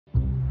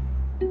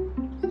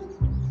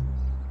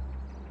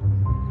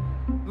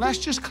Let's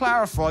just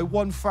clarify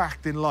one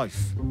fact in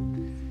life.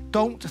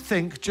 Don't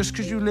think just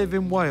because you live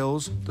in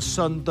Wales, the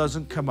sun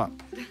doesn't come up.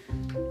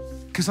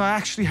 Because I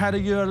actually had a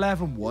year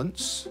 11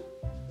 once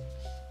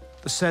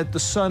that said the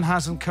sun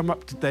hasn't come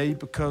up today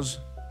because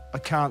I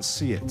can't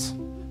see it.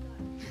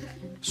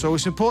 So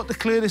it's important to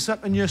clear this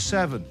up in year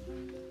 7.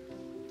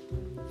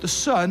 The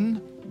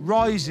sun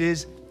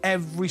rises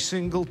every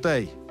single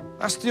day.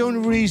 That's the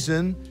only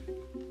reason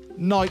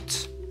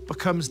night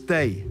becomes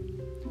day.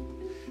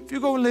 If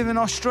you go and live in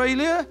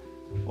Australia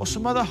or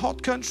some other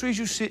hot countries,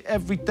 you see it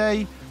every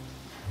day.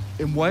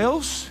 In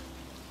Wales,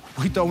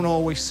 we don't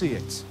always see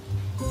it.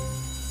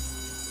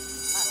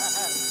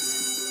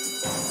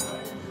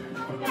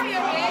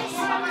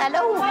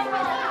 Hello.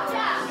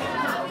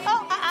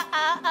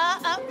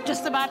 Oh,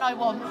 just the man I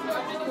want.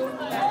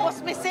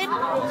 What's missing?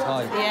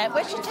 Tie. Yeah,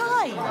 where's your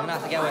tie? I'm gonna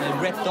have to get one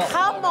and ripped off.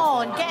 Come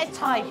on, get a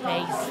tie,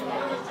 please.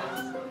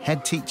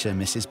 Head teacher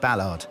Mrs.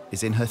 Ballard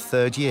is in her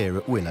 3rd year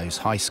at Willows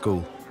High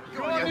School.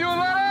 Come on, you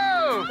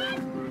Leno!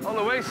 On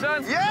the way,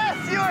 son? Yes,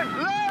 you're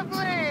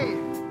lovely!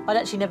 I'd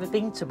actually never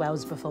been to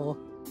Wales before,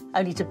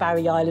 only to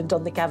Barry Island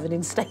on the Gavin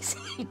and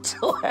Stacey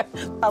tour.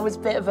 I was a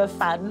bit of a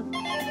fan.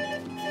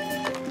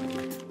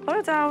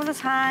 All the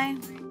time.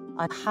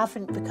 I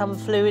haven't become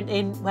fluent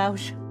in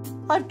Welsh.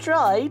 I've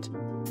tried.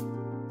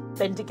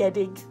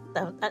 Bendigedig.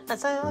 No, I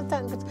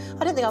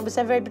don't think I was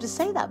ever able to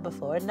say that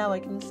before, and now I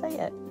can say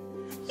it.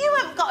 You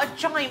haven't got a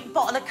giant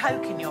bottle of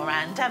Coke in your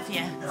hand, have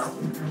you?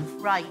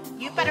 Right,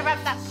 you better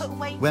have that put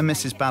away. When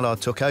Mrs.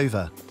 Ballard took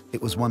over,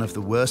 it was one of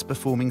the worst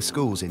performing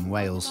schools in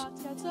Wales.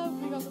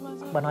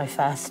 When I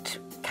first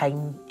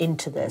came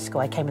into the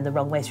school, I came in the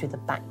wrong way through the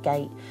back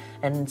gate,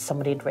 and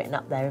somebody had written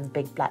up there in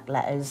big black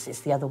letters, "It's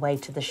the other way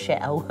to the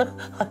shithole."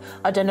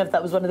 I don't know if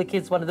that was one of the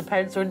kids, one of the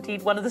parents, or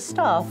indeed one of the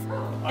staff.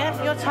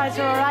 Yeah, your ties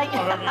are all right.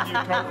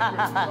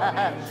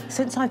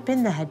 Since I've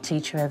been the head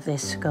teacher of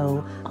this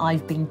school,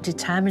 I've been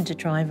determined to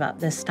drive up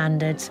the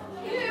standards.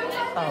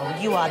 Oh,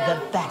 you are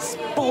the best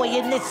boy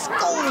in this school.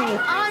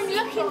 I'm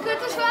looking good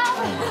as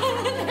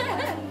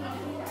well.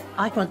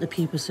 I want the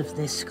pupils of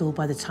this school,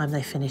 by the time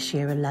they finish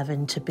year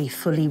 11, to be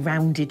fully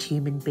rounded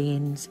human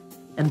beings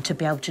and to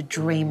be able to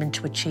dream and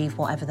to achieve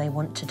whatever they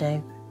want to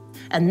do.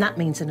 And that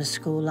means in a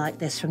school like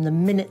this, from the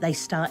minute they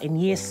start in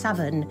year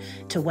 7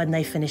 to when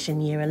they finish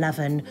in year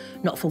 11,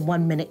 not for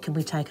 1 minute can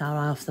we take our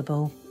eye off the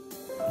ball.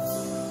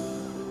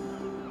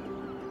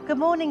 Good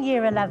morning,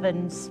 year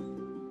 11s.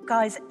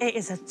 Guys, it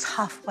is a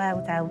tough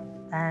world out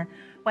there.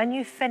 When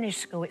you finish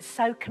school, it's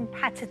so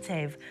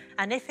competitive.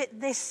 And if at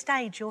this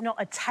stage you're not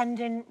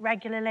attending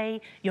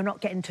regularly, you're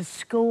not getting to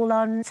school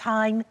on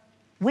time,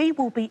 we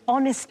will be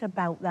honest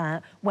about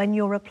that when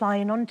you're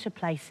applying onto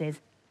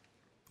places.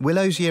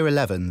 Willow's Year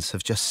 11s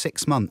have just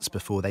 6 months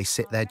before they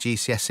sit their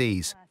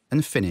GCSEs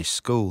and finish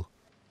school.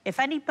 If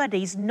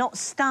anybody's not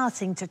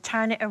starting to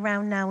turn it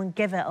around now and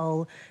give it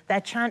all,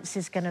 their chance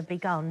is going to be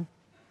gone.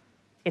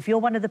 If you're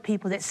one of the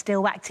people that's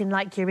still acting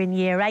like you're in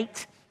year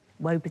 8,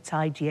 woe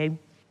betide you.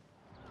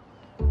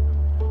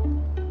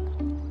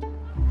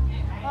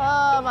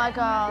 Oh, my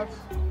God.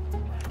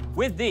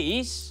 With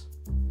these,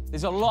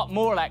 there's a lot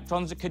more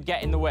electrons that could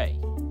get in the way.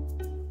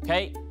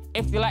 OK?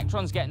 If the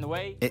electrons get in the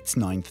way... It's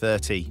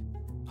 9:30,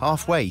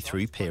 halfway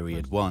through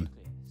period 1.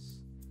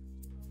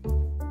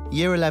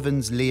 Year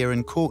 11's Leah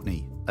and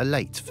Courtney are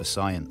late for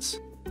science.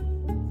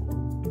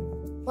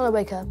 When I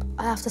wake up,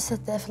 I have to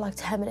sit there for like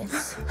 10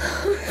 minutes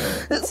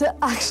to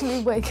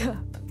actually wake up.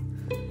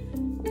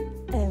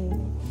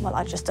 Well,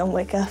 I just don't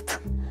wake up.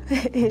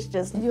 It's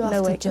just You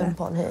have to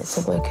jump on here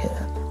to wake it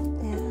up.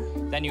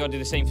 Then you've got to do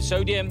the same for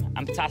sodium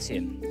and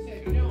potassium.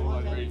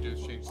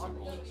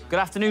 Good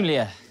afternoon,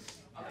 Leah.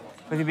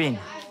 Where have you been?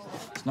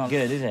 It's not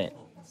good, is it?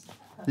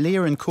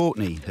 Leah and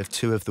Courtney have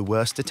 2 of the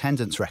worst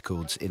attendance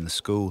records in the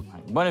school.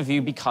 One of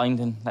you be kind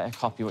and let her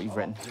copy what you've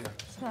written.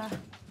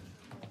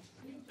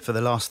 For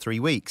the last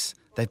 3 weeks,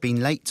 they've been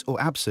late or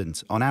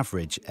absent on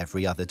average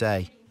every other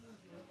day.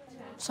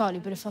 Sorry,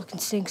 but it fucking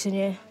stinks in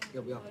here.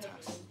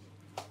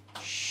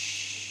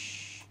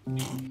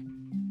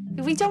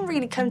 We don't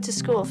really come to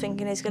school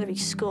thinking it's going to be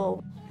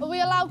school. Are we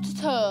allowed to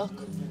talk?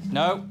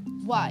 No.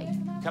 Why?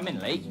 Come in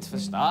late for a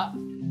start.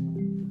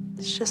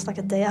 It's just like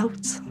a day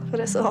out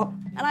for us all.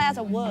 And I had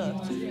a word.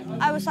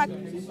 I was like,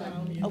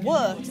 a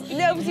word?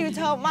 Nobody would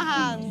hold my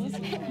hands.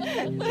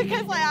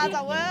 Because I had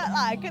a word,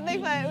 like, and they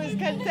thought it was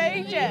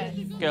contagious.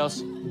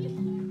 Girls.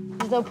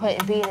 There's no point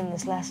in being in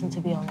this lesson,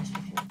 to be honest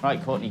with you.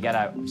 Right, Courtney, get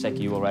out. I'm sick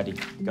of you already.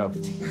 Go.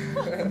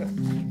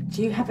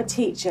 Do you have a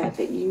teacher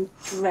that you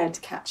dread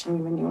catching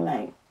you when you're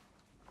late?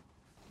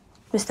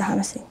 Mr.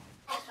 Hennessy.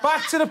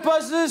 Back to the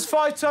buzzers,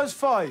 5 times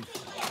 5.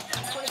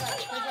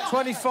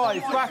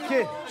 25, back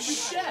in.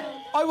 Shh.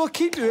 I will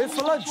keep you here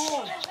for lunch.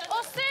 Oh,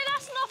 Sue,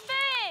 that's not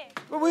fair.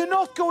 But we're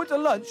not going to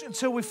lunch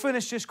until we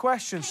finish this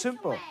question,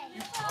 simple.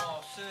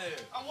 Oh, Sue.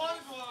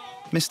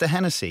 Mr.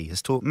 Hennessy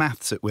has taught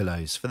maths at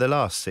Willows for the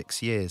last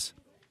 6 years.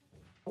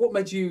 What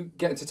made you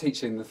get into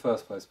teaching in the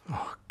first place?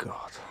 Oh,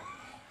 God.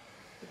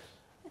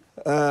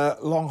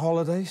 Long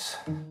holidays.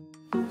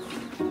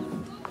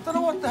 I don't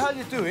know what the hell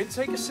you're doing.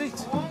 Take a seat.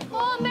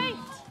 Oh, mate!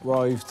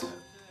 Arrived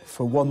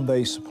for 1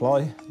 day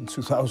supply in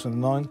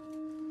 2009,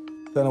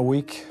 then a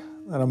week,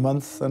 then a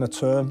month, then a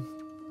term,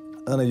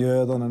 then a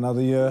year, then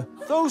another year.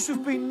 Those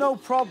who've been no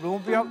problem will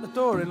be out the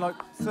door in like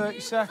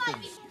 30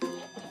 seconds.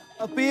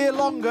 I'll be here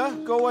longer.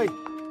 Go away.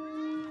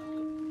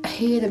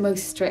 Who are the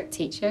most strict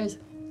teachers?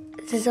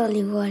 There's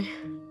only one.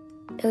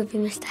 It would be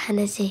Mr.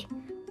 Hennessy.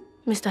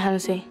 Mr.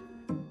 Hennessy.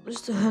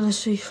 Mr.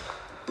 Hennessy.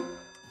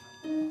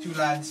 2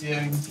 lads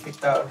here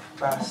kicked out of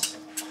class.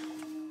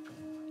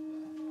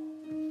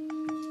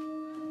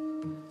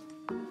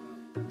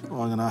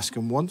 Well, I'm going to ask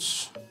him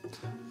once.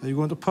 Are you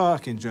going to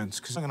parking, gents?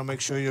 Because I'm going to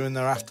make sure you're in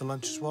there after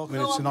lunch as well. I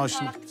mean, it's a nice...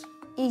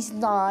 He's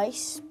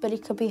nice, but he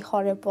could be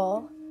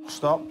horrible.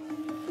 Stop.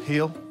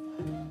 Heel.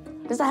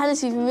 Mr.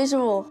 Hennessy's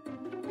miserable.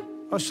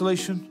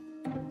 Isolation.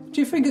 Do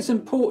you think it's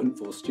important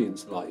for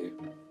students like you?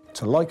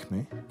 To like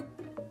me?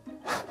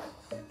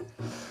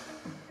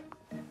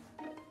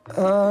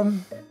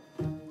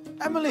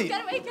 Emily!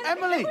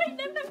 Emily!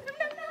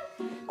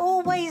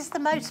 Always the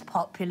most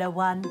popular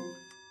one.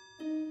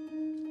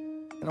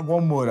 In a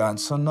one-word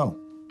answer, no.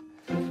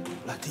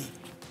 Bloody...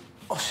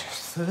 Oh,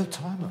 it's the 3rd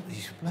time up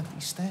these bloody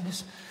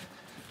stairs.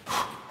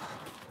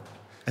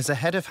 As a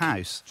head of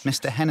house,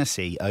 Mr.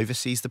 Hennessy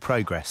oversees the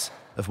progress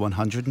of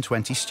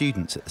 120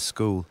 students at the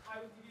school.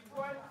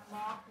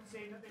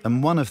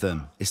 And one of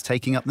them is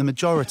taking up the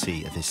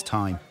majority of his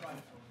time.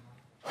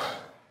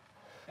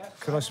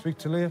 Could I speak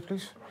to Leah,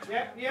 please?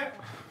 Yeah.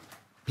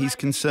 He's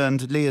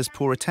concerned Leah's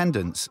poor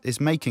attendance is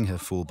making her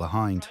fall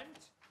behind.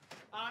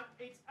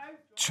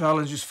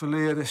 Challenges for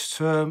Leah this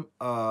term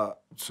are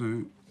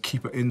to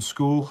keep her in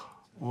school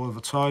all of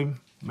the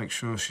time, make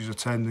sure she's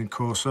attending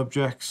core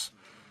subjects,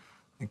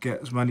 and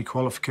get as many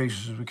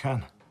qualifications as we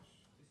can.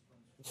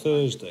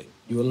 Thursday,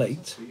 you were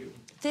late?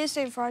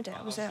 Thursday and Friday,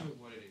 I was there.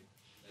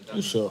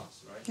 You sure?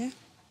 Yeah. Do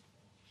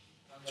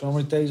you know how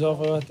many days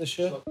off I had this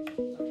year?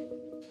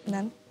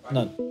 None.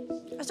 None.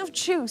 I still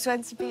choose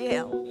when to be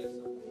ill.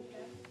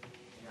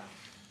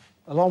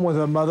 Along with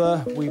her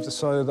mother, we've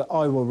decided that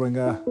I will ring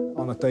her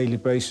on a daily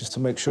basis to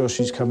make sure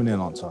she's coming in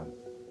on time.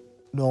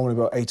 Normally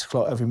about 8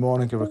 o'clock every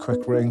morning, give her a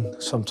quick ring.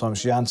 Sometimes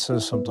she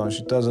answers, sometimes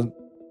she doesn't.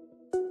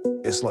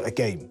 It's like a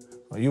game.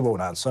 Well, you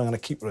won't answer, I'm going to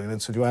keep ringing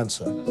until you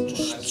answer.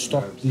 Just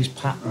stop these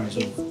patterns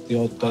of the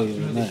odd day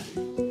here and there.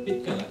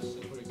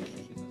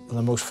 And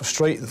the most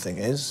frustrating thing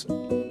is,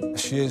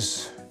 she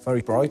is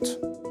very bright.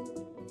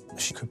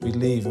 She could be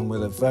leaving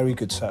with a very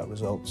good set of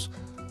results,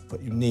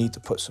 but you need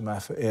to put some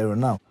effort here and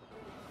now.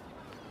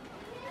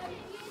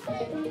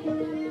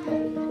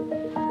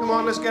 Come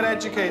on, let's get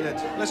educated.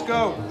 Let's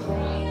go.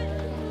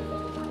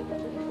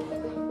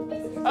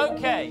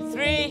 OK,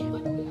 3,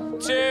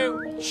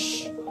 2,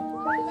 shh.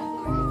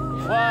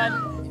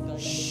 1,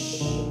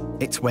 shh.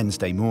 It's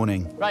Wednesday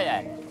morning. Right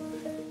then.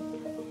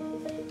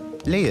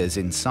 Leah's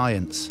in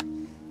science.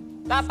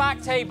 That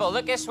back table,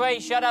 look this way,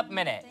 shut up a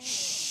minute.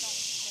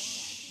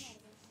 Shh.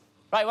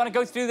 Right, want to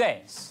go through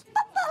this?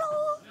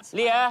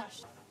 Leah,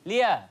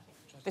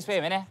 this way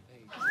a minute.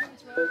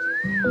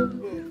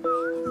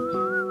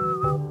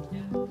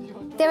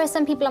 There are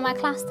some people in my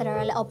class that are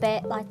a little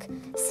bit, like,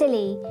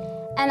 silly,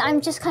 and I'm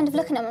just kind of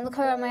looking at them with the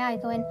corner of my eye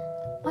going,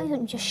 why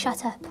don't you just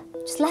shut up?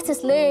 Just let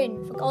us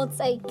learn, for God's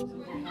sake.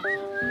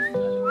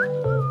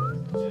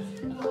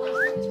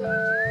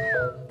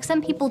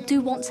 Some people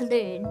do want to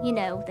learn, you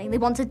know, they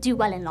want to do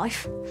well in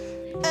life.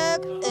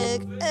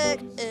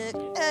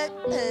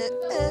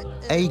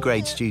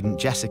 A-grade student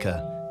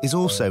Jessica is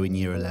also in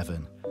Year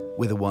 11,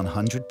 with a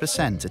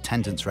 100%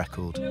 attendance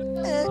record.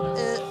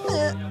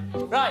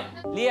 Right,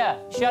 Leah,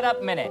 shut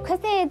up a minute.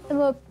 Because they're the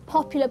more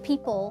popular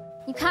people,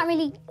 you can't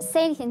really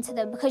say anything to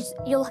them because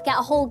you'll get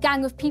a whole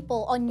gang of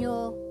people on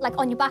your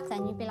back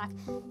then. You'd be like,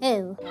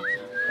 oh.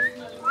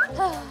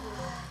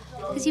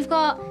 Because you've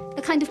got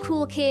the kind of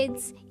cool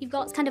kids, you've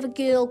got kind of a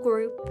girl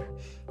group,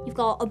 you've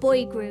got a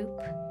boy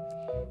group,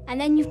 and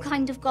then you've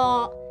kind of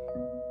got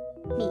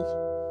me.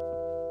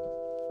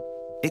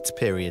 It's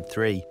period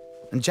 3,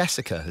 and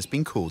Jessica has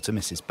been called to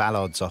Mrs.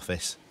 Ballard's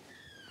office.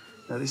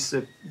 Now, this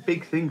is a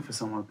big thing for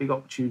someone, a big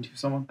opportunity for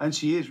someone, and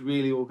she is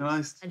really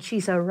organised. And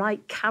she's a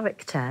right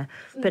character,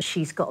 but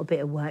she's got a bit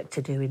of work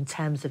to do in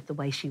terms of the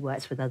way she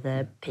works with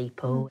other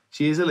people.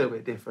 She is a little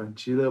bit different.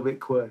 She's a little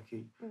bit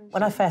quirky.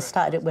 When I first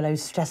started at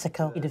Willow's,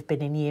 Jessica would have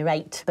been in Year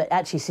 8, but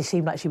actually she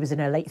seemed like she was in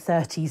her late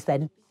 30s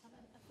then.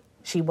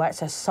 She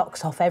works her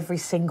socks off every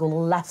single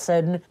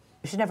lesson.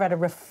 She never had a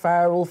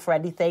referral for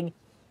anything.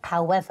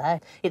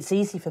 However, it's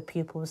easy for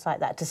pupils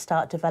like that to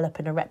start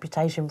developing a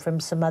reputation from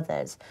some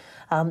others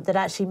that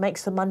actually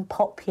makes them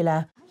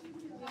unpopular.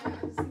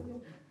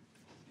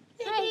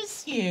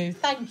 It's you,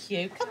 thank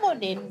you. Come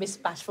on in, Miss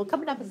Bashful,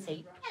 come and have a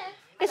seat.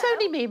 It's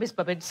only me, Miss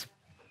Bubbins.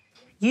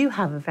 You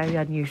have a very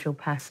unusual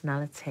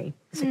personality.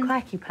 It's a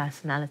quirky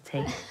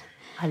personality.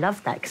 I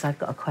love that because I've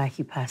got a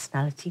quirky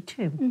personality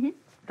too.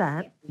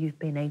 But you've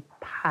been a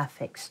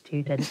perfect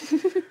student.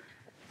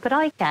 But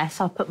I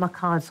guess I'll put my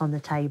cards on the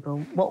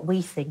table. What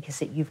we think is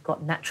that you've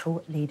got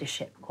natural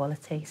leadership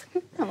qualities.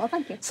 Oh, well,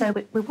 thank you. So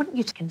we want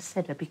you to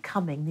consider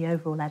becoming the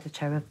overall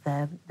editor of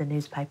the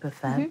newspaper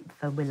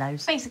for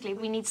Willows. Basically,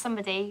 we need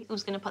somebody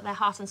who's going to put their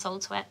heart and soul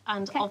to it,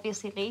 and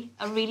obviously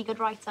a really good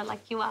writer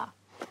like you are.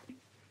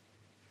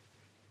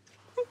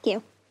 Thank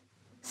you.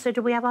 So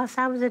do we have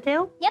ourselves a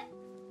deal? Yep.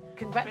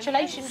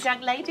 Congratulations, young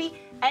lady,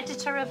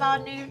 editor of our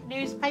new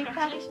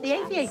newspaper, The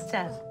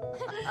Aviator.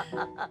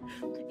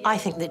 I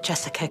think that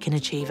Jessica can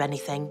achieve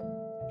anything.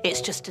 It's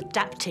just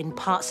adapting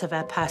parts of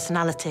her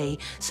personality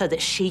so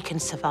that she can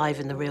survive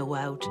in the real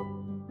world.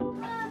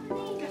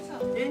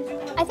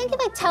 I think if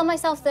I tell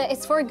myself that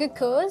it's for a good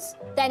cause,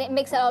 then it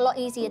makes it a lot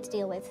easier to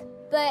deal with.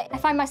 But I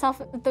find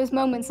myself at those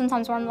moments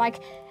sometimes where I'm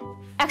like,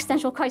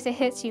 existential crisis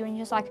hits you and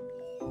you're just like,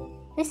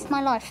 this is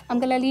my life. I'm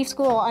gonna leave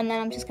school and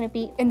then I'm just gonna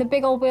be in the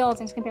big old world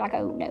and it's gonna be like,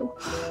 oh no.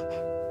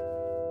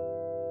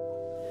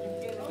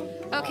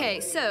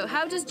 OK, so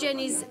how does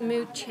Jenny's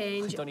mood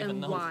change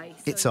and why?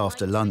 It's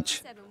after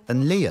lunch,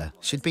 and Leah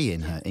should be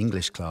in her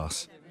English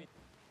class.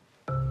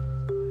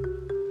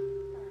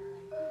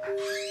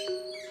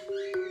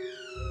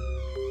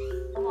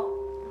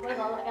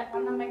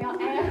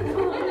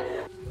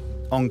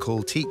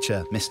 On-call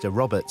teacher, Mr.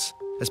 Roberts,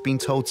 has been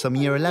told some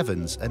Year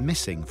 11s are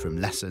missing from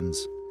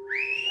lessons.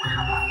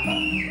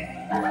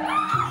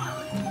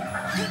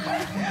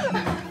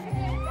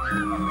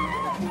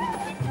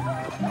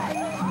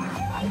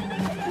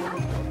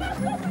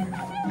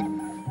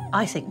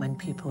 I think when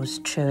pupils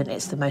truant,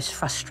 it's the most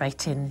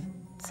frustrating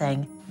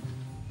thing.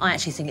 I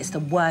actually think it's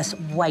the worst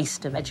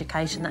waste of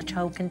education that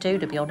child can do,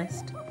 to be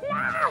honest.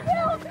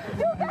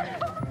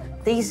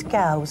 These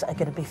girls are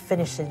going to be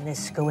finishing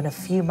this school in a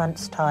few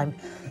months' time,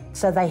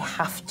 so they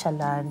have to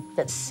learn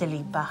that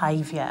silly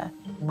behaviour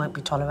won't be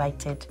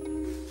tolerated.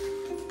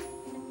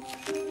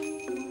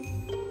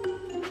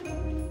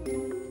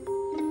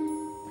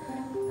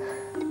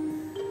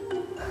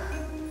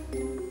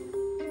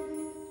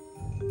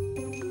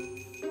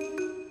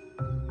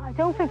 I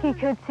don't think he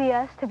could see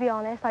us, to be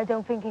honest. I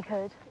don't think he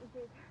could.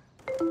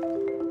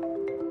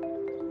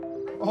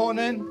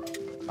 Morning.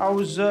 How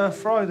was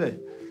Friday?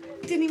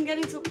 Didn't even get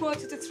into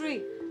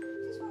 2:45.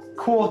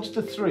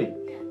 2:45?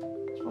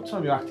 It's what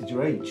time you acted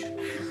your age.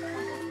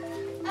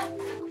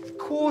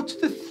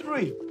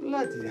 2:45?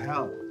 Bloody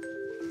hell.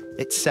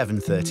 It's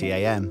 7:30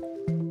 a.m.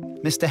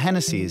 Mr.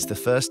 Hennessy is the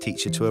first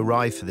teacher to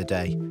arrive for the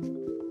day.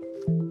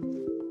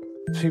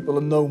 People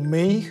that know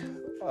me,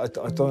 I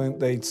don't think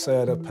they'd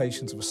say I had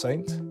patience of a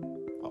saint.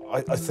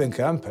 I think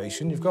I'm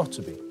patient, you've got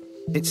to be.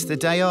 It's the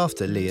day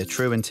after Leah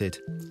truanted,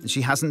 and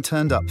she hasn't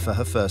turned up for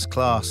her first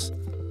class.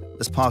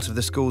 As part of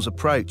the school's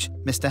approach,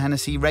 Mr.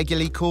 Hennessy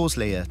regularly calls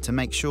Leah to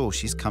make sure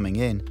she's coming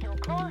in. Your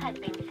call has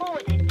been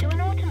forwarded to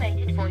an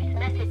automated voice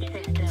message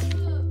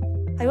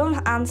system. I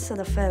won't answer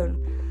the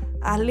phone.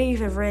 I'll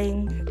leave a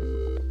ring.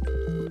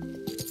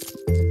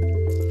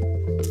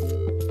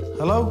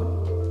 Hello?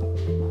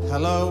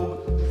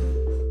 Hello?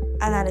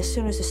 And then as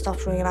soon as it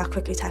stops ringing, I'll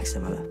quickly text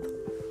him up.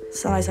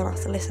 So I don't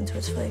have to listen to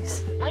his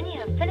face. When you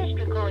have finished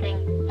recording,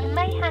 you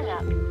may hang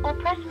up or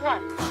press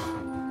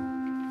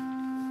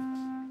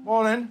 1.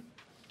 Morning.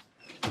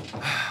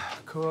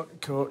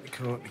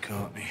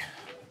 Courtney.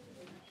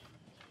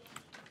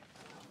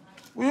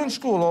 Were you in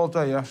school all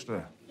day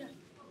yesterday?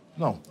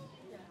 No.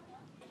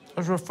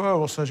 His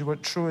referral says you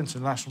went truant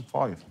in lesson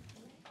 5.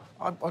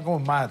 I'm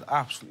going mad,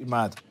 absolutely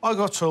mad. I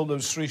got told there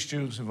was 3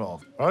 students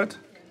involved, right?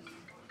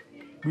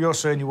 But you're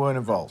saying you weren't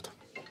involved.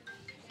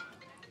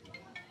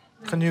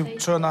 Can you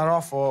turn that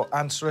off or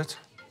answer it?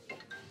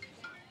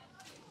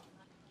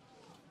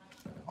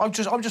 I'm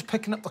just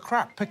picking up the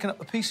crap, picking up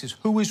the pieces.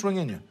 Who is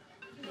ringing you?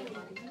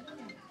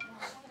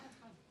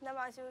 No,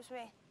 it was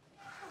me.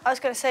 I was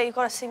going to say, you've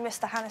got to see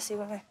Mr. Hennessy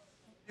with me.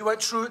 You went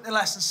truant in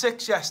lesson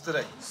 6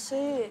 yesterday.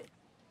 See?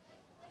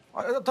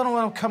 I don't know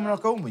when I'm coming or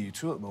going with you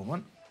two at the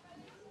moment.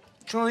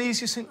 Do you know the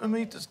easiest thing for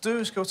me to do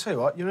is go, tell you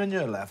what, you're in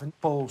year 11,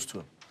 balls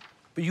to him.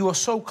 But you are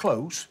so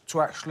close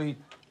to actually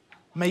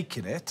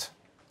making it,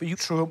 but you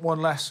truant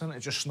one lesson, it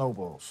just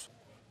snowballs.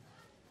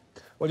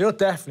 Well, you're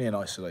definitely in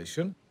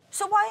isolation.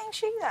 So why ain't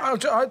she there?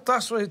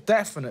 That's why,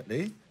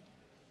 definitely.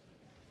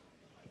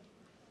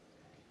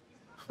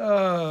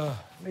 Leah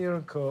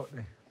and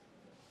Courtney.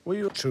 Were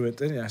you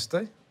truant in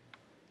yesterday?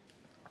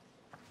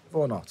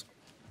 Or not?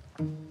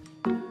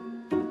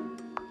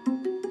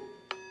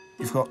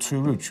 You've got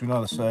 2 routes. You can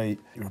either say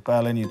you're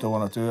rebelling, you don't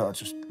want to do it, I'll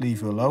just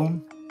leave you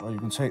alone. Or you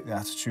can take the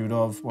attitude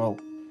of, well,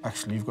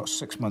 actually, you've got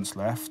 6 months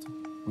left.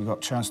 We've got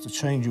a chance to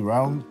change you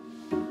around.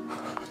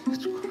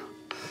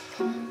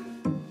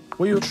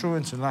 Were you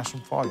truant in lesson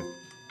 5?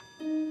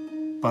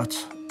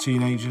 But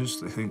teenagers,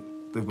 they think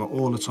they've got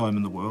all the time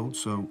in the world,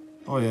 so,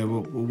 oh yeah,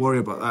 we'll worry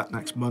about that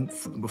next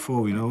month. And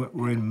before we know it,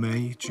 we're in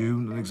May,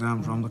 June, and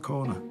exams around the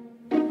corner.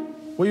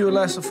 Were you a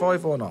lesson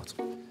 5 or not?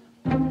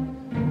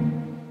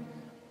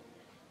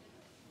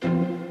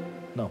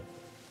 No.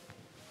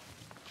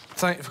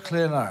 Thank you for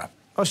clearing that up.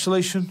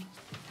 Isolation.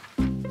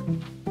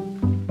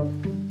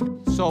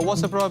 So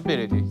what's the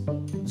probability?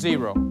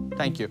 0.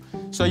 Thank you.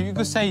 So you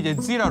could say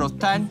that 0 to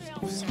 10.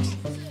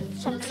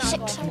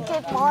 6 and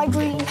give my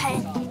green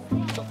pen.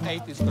 So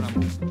 8 is gonna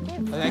move.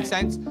 Does that make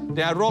sense?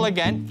 Then I roll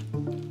again.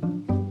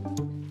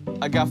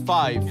 I got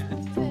 5.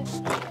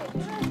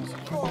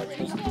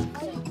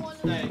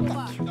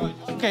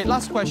 Okay,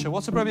 last question.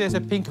 What's the probability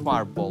there's a pink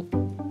marble?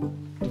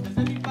 Does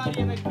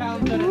anybody ever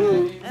counted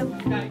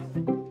it?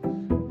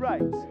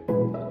 Right.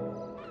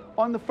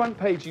 On the front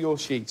page of your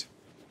sheet,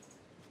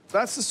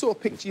 that's the sort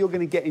of picture you're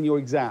going to get in your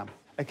exam,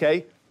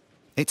 OK?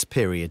 It's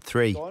period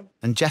 3,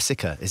 and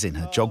Jessica is in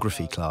her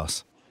geography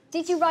class.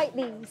 Did you write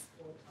these?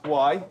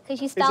 Why?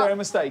 Is there a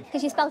mistake?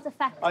 Because you spelled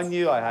effect. I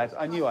knew I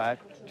had.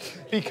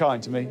 Be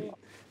kind to me.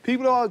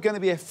 People who are going to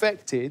be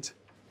affected.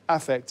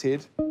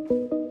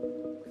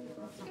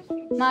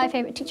 My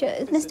favourite teacher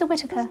is Mr.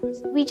 Whitaker.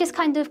 We just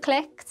kind of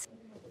clicked.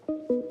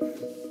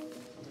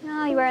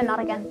 Oh, you're wearing that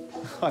again.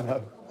 I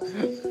know.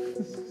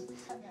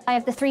 I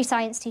have the 3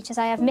 science teachers.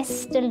 I have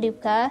Mr.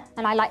 Luca,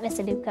 and I like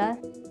Mr. Luca.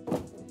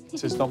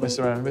 Just not mess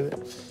around with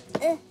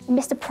it.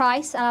 Mr.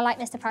 Price, and I like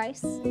Mr.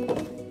 Price.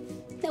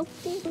 No,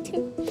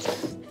 too.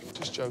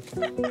 Just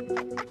joking.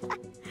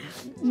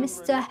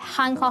 Mr.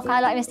 Hancock, I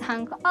like Mr.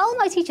 Hancock. All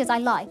my teachers I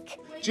like.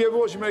 Do you ever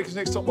watch America's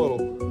Next Top Model?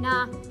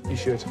 Nah. You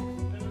should.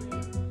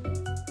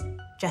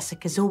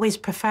 Jessica's always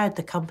preferred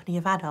the company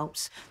of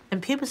adults,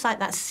 and pupils like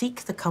that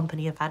seek the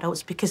company of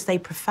adults because they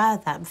prefer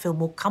that and feel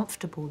more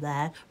comfortable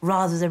there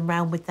rather than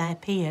round with their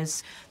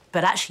peers.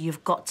 But actually,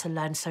 you've got to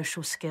learn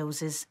social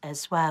skills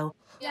as well.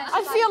 Yeah.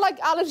 I feel like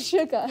Alan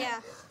Sugar.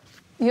 Yeah.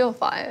 You're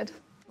fired.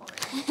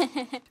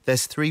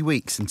 There's 3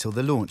 weeks until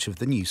the launch of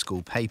the new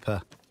school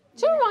paper.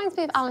 Do you remind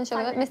me of Alan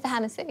Sugar, Mr.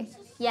 Hennessy?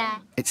 Yeah.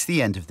 It's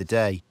the end of the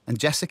day, and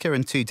Jessica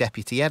and 2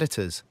 deputy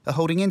editors are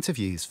holding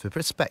interviews for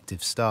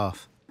prospective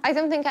staff. I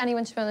don't think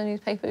anyone should run a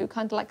newspaper who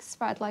kind of like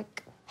spread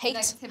like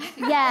hate.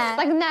 Yeah.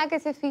 Like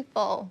negative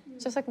people.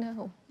 Just like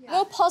no.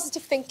 More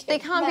positive thinking. They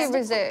can't be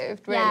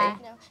reserved, really. Yeah.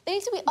 No. They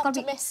need to be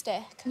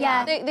optimistic.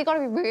 Yeah. They got to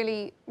be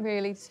really,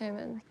 really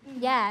determined.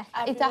 Yeah.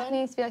 It definitely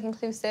needs to be like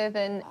inclusive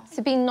and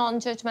to be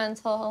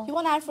non-judgmental. You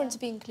want everyone to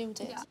be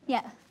included.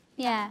 Yeah.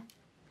 Yeah.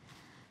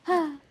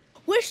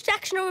 Which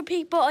section of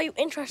people are you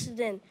interested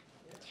in?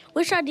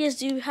 Which ideas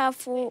do you have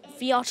for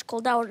the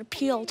article that would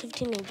appeal to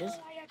teenagers?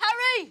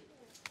 Harry!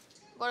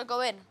 Gotta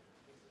go in.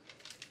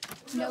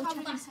 No.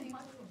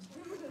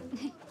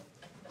 Hiya.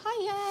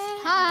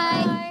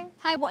 Hi.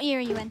 Hi, what year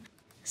are you in?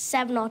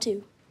 7 or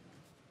 2.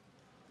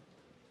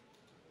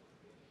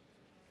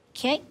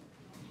 Okay.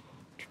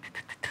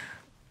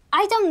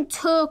 I don't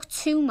talk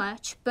too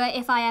much, but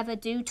if I ever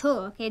do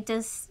talk, it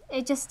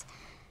just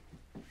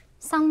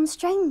sounds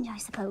strange, I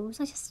suppose.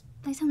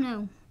 I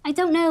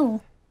don't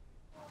know.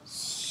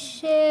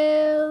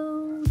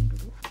 So...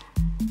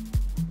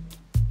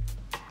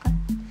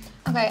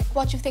 Okay,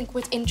 what do you think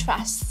would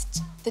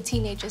interest the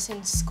teenagers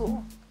in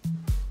school?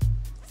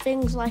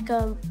 Things like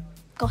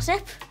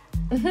gossip.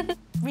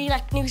 Read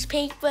like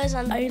newspapers,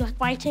 and are you like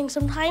writing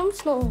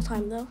sometimes? Not all the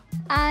time though.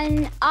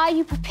 And are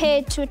you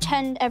prepared to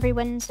attend every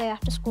Wednesday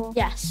after school?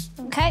 Yes.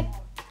 Okay.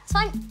 It's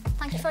fine.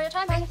 Thank you for your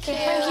time. Thank you.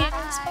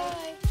 Thanks,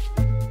 bye.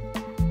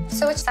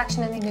 So which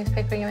section in the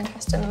newspaper are you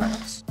interested in the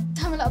most?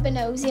 I'm a little bit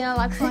nosy, I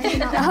like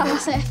finding out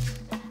gossip.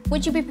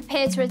 Would you be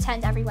prepared to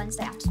attend every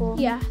Wednesday after school?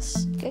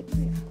 Yes. Good.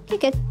 You're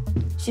good.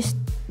 It's just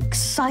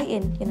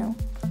exciting, you know.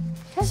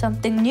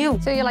 Something new.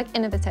 So you're like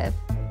innovative?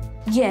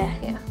 Yeah.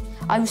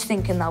 I was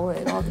thinking that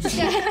word,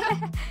 obviously.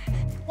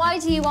 Why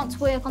do you want to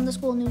work on the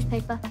school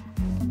newspaper?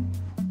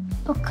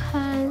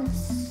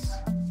 Because...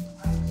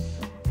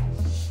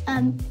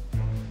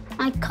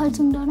 my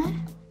cousin done it.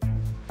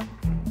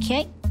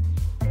 Okay.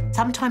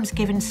 Sometimes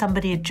giving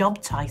somebody a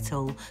job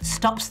title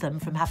stops them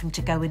from having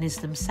to go in as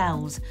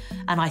themselves,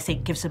 and I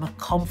think gives them a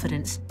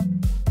confidence.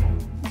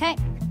 Okay.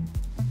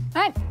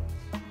 Right.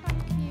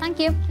 Thank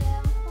you.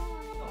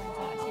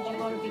 You've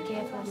got to be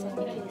careful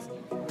because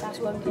that's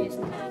one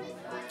person.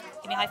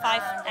 Give me a high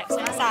five.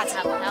 Excellent. Sad.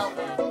 Help.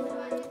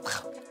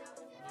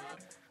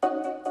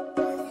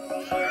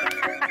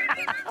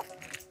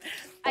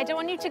 I don't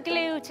want you to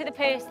glue to the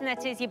person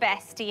that is your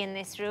bestie in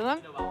this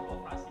room.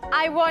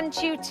 I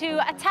want you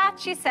to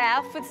attach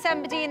yourself with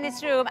somebody in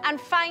this room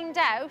and find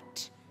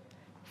out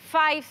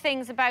 5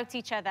 things about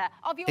each other.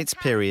 It's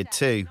period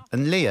 2,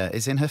 and Leah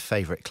is in her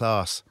favourite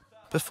class,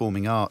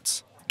 performing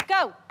arts.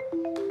 Go.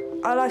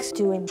 I like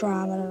doing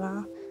drama and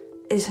that.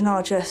 It's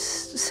not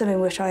just something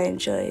which I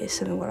enjoy, it's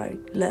something what I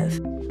love.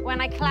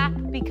 When I clap,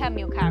 become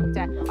your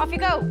character. Off you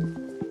go.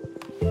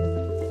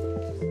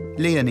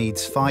 Leah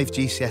needs 5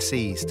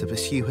 GCSEs to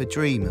pursue her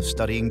dream of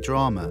studying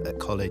drama at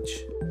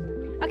college.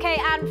 OK,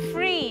 and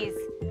freeze.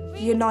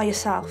 You're not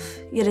yourself.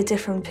 You're a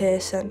different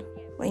person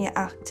when you're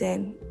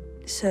acting,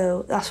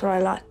 so that's what I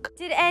like.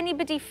 Did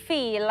anybody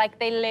feel like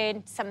they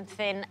learned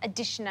something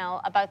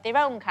additional about their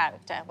own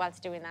character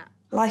whilst doing that?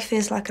 Life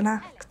is like an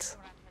act.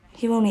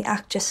 You only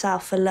act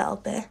yourself a little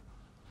bit.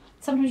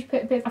 Sometimes you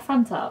put a bit of a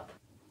front up.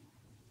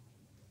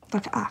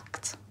 Like an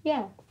act.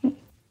 Yeah.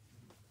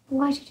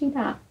 Why do you do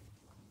that?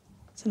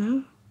 I don't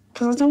know.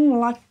 Because I don't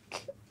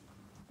like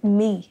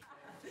me.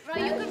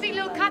 Right, you can think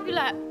little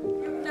Capulet.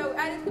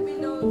 I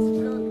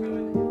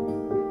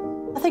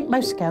think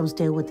most girls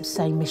deal with the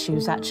same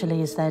issues,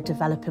 actually, as they're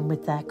developing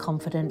with their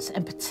confidence,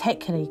 and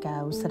particularly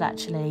girls that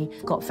actually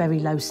got very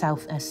low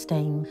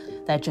self-esteem.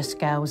 They're just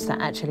girls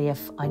that actually are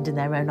finding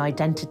their own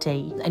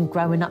identity and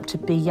growing up to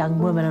be young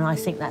women, and I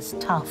think that's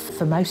tough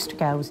for most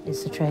girls,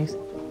 is the truth.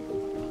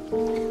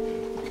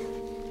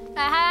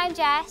 Hi, I'm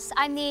Jess.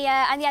 I'm the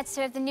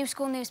editor of the new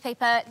school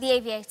newspaper, The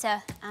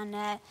Aviator,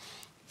 and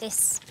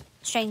this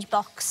strange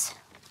box,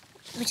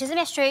 which is a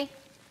mystery,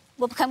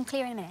 will become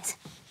clear in a minute.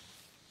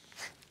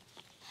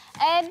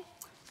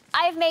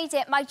 I've made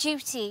it my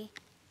duty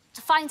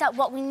to find out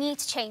what we need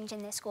to change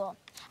in this school.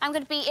 I'm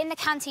going to be in the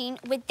canteen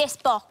with this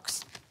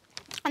box,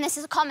 and this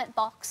is a comment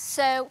box,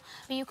 so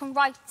you can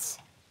write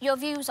your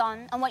views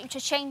on and what you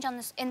should change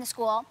on in the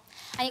school.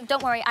 And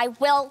don't worry, I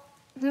will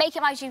make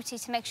it my duty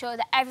to make sure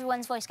that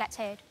everyone's voice gets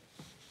heard.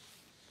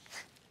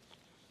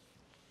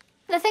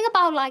 The thing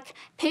about, like,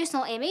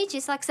 personal image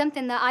is, like,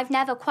 something that I've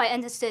never quite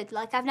understood.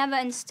 Like, I've never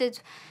understood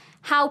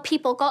how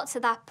people got to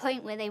that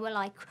point where they were,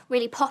 like,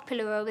 really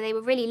popular or where they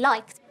were really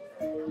liked.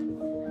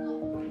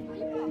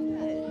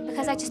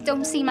 Because I just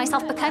don't see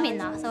myself becoming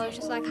that. So I was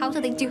just like, how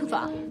do they do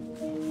that?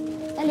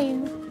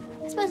 Hello.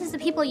 I suppose it's the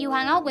people you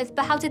hang out with,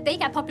 but how did they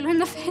get popular in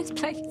the first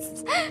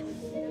place?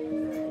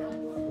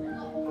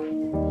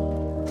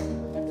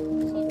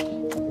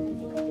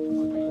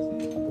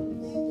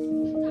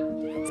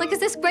 It's like,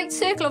 it's this great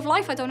circle of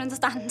life I don't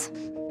understand.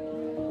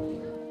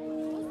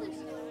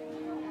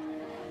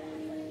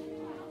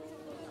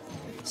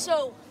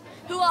 So,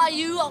 who are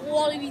you and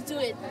what are we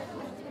doing?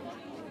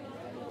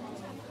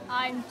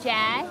 I'm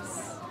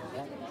Jess.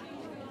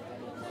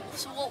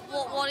 So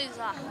what is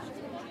that?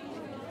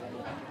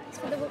 It's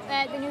for the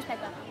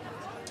newspaper.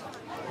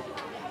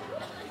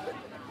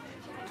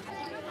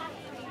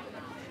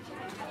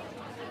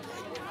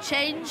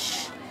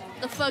 Change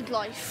the thug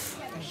life.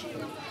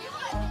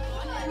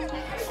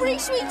 Free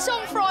sweets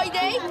on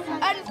Friday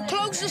and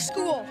close the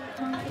school.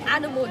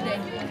 And a Monday.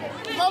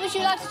 What would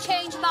you like to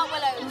change about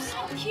Willows?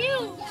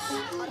 Huge.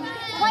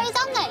 What is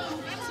on there?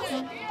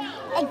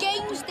 A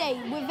games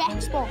day with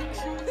Xbox.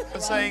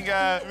 I'm saying,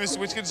 Mr.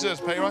 Whittaker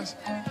deserves pay rise.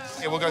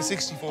 Yeah, we'll go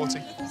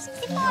 60-40.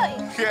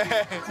 65?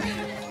 Yeah.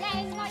 Yeah,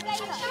 it's my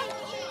favourite.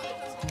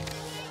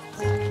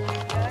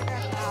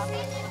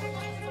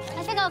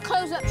 I think I'll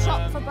close up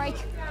shop for break.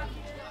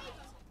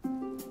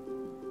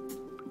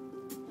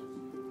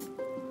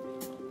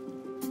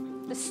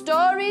 The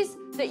stories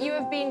that you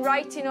have been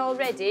writing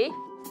already,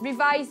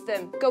 revise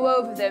them, go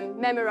over them,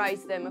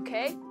 memorise them,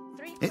 OK?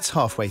 It's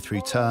halfway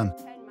through term,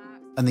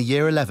 and the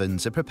Year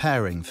 11s are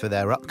preparing for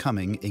their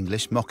upcoming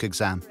English mock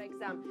exam.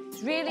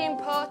 It's really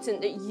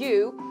important that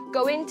you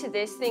go into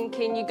this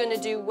thinking you're going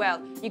to do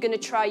well, you're going to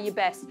try your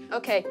best.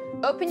 OK,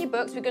 open your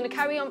books, we're going to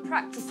carry on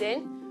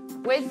practising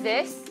with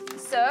this.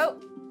 So,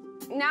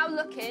 now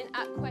looking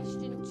at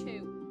question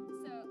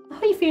 2. How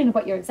are you feeling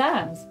about your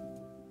exams?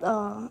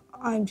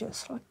 I'm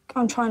just, like,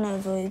 I'm trying to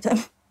avoid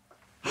them.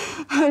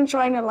 I'm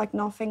trying to, like,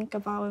 not think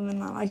about him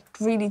and that. I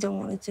really don't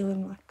want to do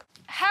him, like.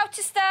 How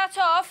to start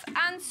off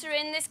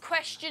answering this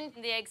question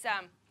in the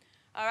exam,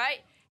 all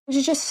right?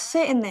 You're just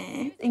sitting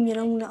there in your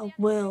own little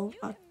world,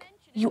 like,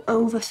 you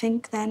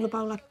overthink then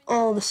about, like,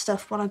 all the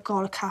stuff what I've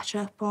got to catch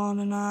up on,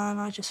 and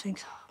I just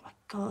think, oh, my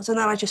God. And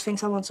then I just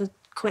think I want to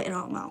quit it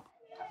out now.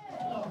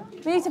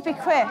 We need to be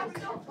quick,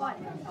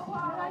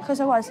 because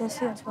otherwise they'll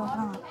see us working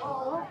out.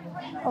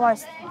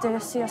 Otherwise they'll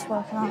see us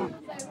working out.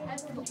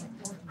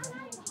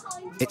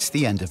 It's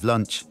the end of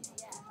lunch.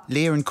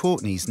 Leah and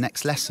Courtney's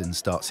next lesson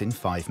starts in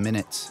 5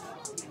 minutes.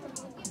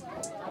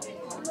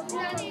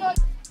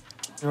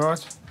 You all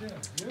right?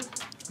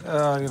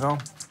 You know.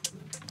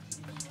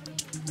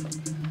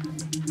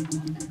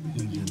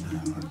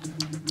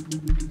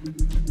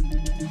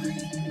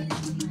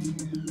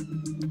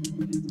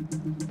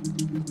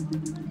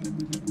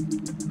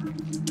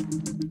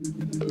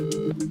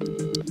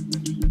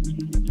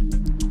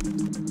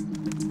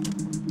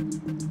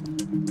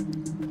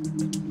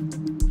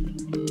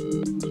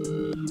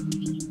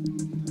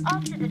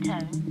 After the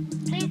tone,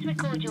 please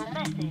record your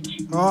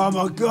message. Oh,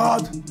 my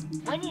God!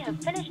 When you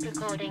have finished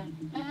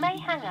recording, you may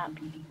hang up.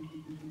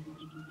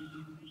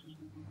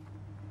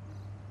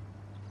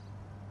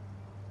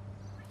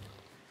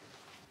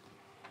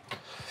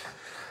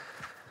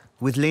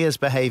 With Leah's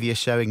behaviour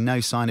showing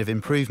no sign of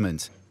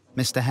improvement,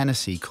 Mr.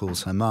 Hennessy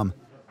calls her mum.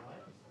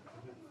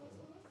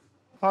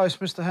 Hi, it's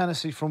Mr.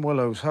 Hennessy from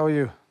Willows. How are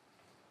you?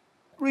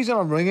 The reason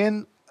I'm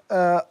ringing,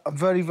 I'm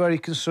very, very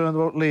concerned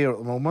about Leah at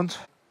the moment.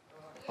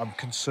 I'm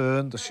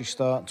concerned that she's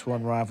starting to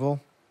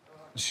unravel.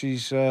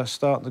 She's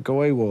starting to go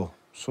AWOL.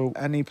 So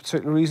any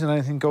particular reason,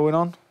 anything going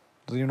on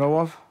that you know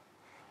of?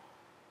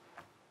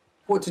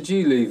 What did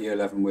you leave Year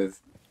 11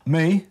 with?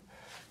 Me?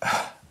 2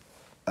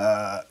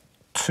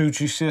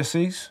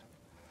 GCSEs.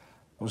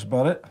 That was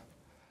about it.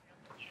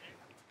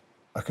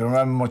 I can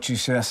remember my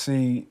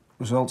GCSE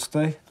results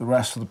day. The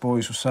rest of the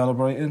boys were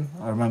celebrating.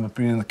 I remember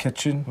being in the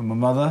kitchen with my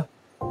mother,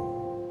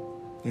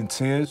 in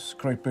tears,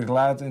 great big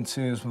lad in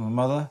tears with my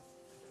mother.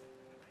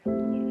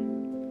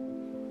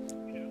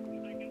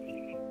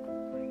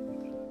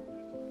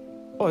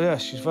 Oh, yeah,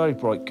 she's a very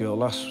bright girl.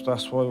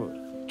 That's why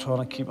we're trying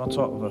to keep on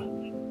top of her.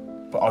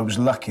 But I was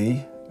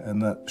lucky in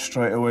that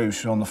straight away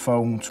she was on the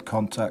phone to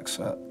contacts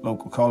at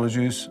local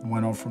colleges and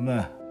went on from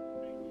there.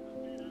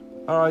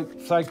 All right,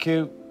 thank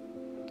you.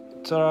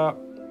 Ta-ra.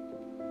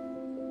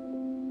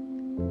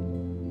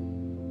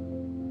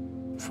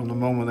 From the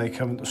moment they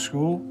come into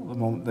school, the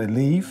moment they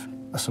leave,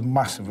 that's a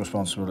massive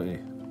responsibility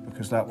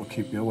because that will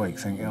keep you awake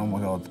thinking, oh my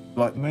God,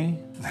 like me,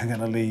 they're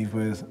going to leave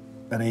with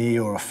an E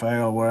or a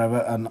fail or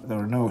wherever, and there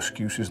are no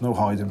excuses, no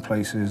hiding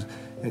places,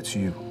 it's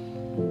you.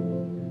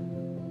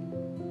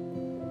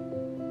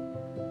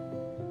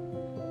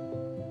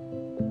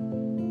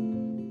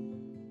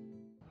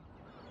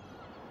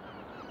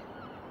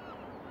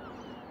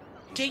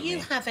 Do you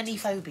have any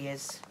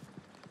phobias?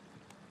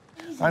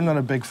 I'm not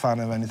a big fan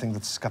of anything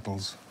that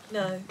scuttles.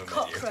 No.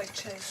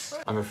 Cockroaches.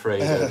 I'm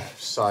afraid of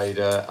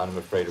cider and I'm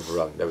afraid of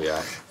rum. There we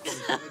are.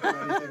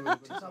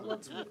 I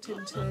once walked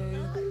into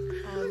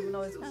when I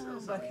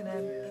was working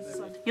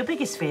Your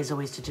biggest fear is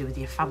always to do with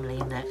your family,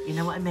 isn't it? You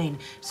know what I mean?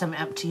 Something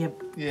up to your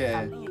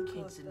family, your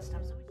kids and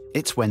stuff.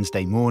 It's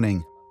Wednesday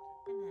morning.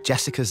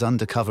 Jessica's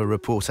undercover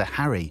reporter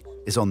Harry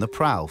is on the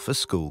prowl for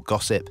school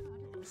gossip.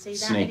 See that?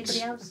 Snakes.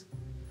 Anybody else?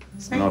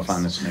 I'm not a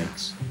fan of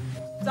snakes.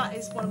 That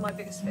is one of my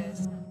biggest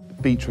fears.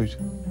 Beetroot.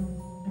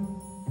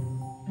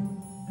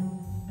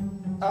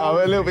 I'm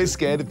a little bit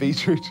scared of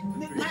beetroot.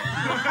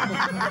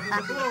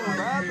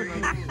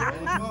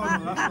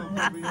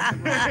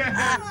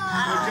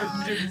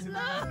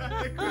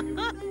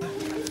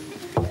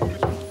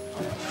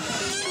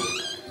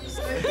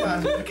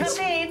 Come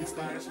in.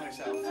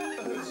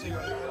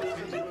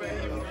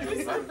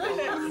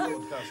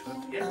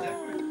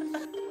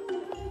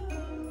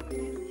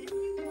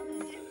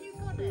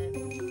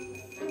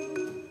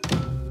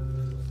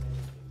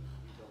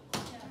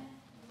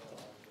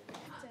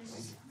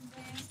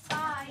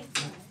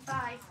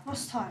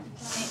 What's time?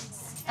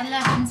 It's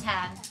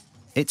 11:10.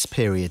 It's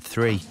period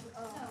 3.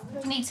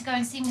 You need to go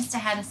and see Mr.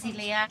 Hennessy,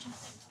 Leah.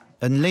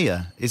 And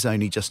Leah is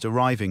only just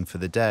arriving for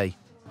the day.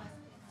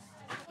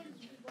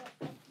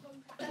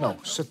 No,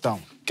 sit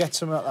down. Get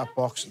some out of that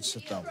box and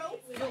sit down.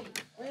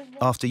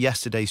 After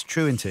yesterday's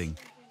truanting,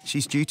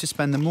 she's due to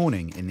spend the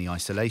morning in the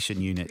isolation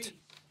unit.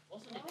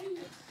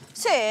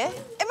 Sir,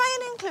 am I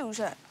in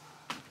inclusion?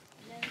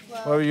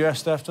 Where were you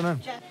yesterday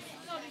afternoon?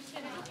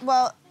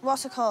 Well,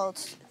 what's it called?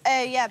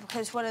 Yeah,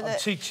 because one of the... I'm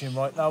teaching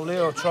right now,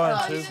 Leo, or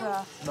trying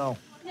to. No.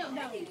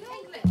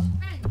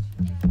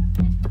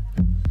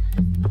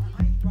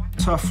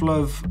 Tough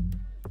love,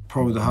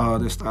 probably the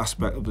hardest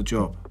aspect of the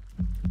job.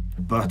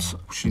 But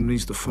she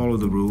needs to follow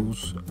the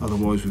rules,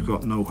 otherwise we've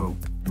got no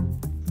hope.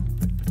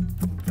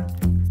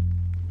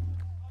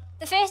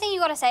 The first thing you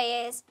got to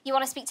say is you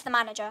want to speak to the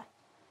manager.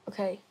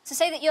 Okay. So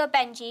say that you're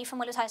Benji from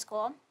Willows High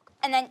School,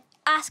 and then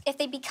ask if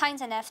they'd be kind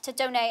enough to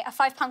donate a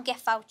 £5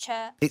 gift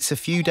voucher. It's a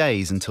few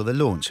days until the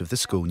launch of the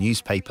school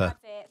newspaper.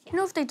 You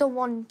know, if they don't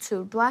want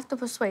to, do I have to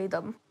persuade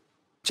them?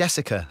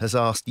 Jessica has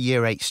asked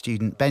Year 8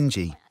 student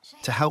Benji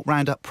to help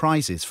round up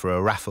prizes for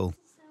a raffle.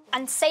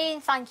 And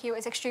saying thank you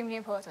is extremely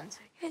important.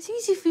 It's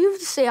easy for you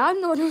to say.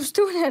 I'm the one who's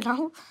doing it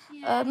now.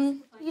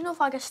 You know, if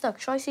I get stuck,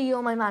 should I say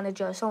you're my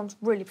manager? It sounds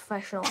really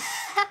professional.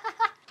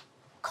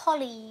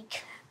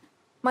 Colleague.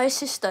 My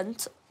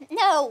assistant?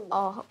 No.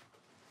 Oh.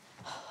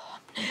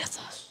 I'm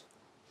nervous.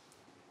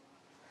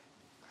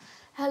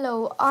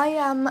 Hello, I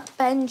am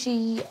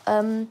Benji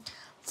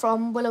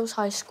from Willows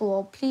High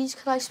School. Please,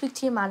 could I speak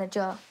to your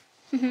manager?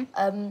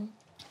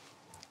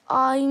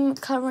 I'm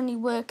currently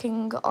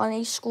working on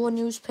a school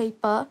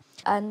newspaper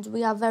and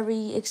we are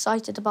very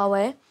excited about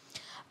it.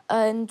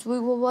 And we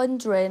were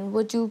wondering,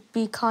 would you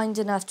be kind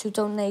enough to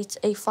donate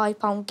a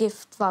 £5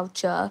 gift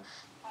voucher?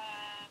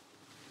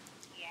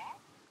 Yeah.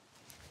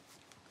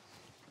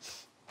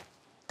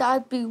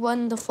 That'd be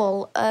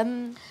wonderful.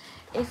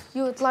 If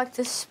you would like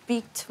to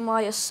speak to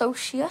my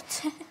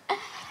associate.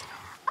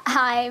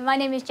 Hi, my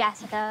name is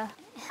Jessica.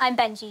 I'm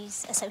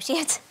Benji's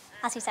associate,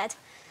 as he said.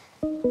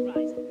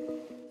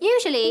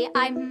 Usually,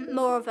 I'm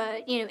more of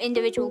a,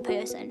 individual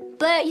person.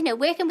 But,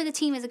 working with a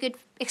team is a good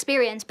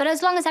experience, but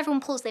as long as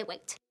everyone pulls their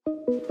weight.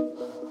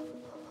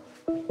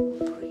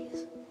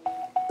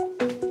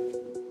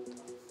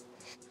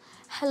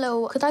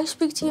 Hello, could I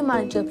speak to your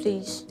manager,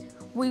 please?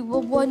 We were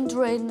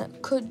wondering,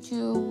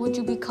 would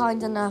you be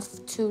kind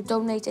enough to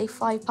donate a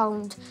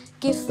 £5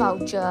 gift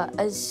voucher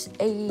as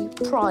a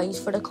prize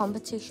for the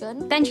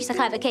competition? Benji's a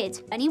clever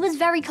kid, and he was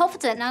very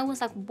confident, and I was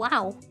like,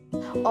 wow.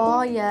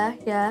 Oh, yeah.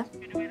 Yeah.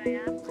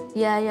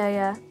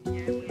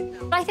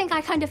 I think I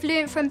kind of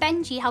learned from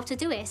Benji how to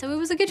do it, so it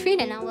was a good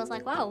feeling. I was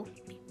like, wow,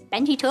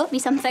 Benji taught me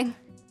something.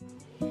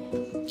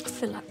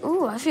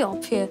 I feel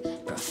up here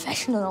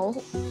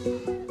professional.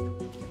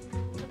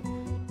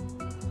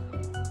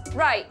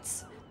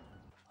 Right.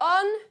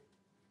 On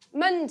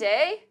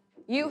Monday,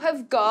 you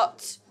have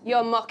got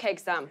your mock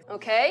exam,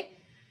 OK?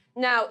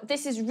 Now,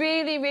 this is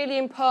really, really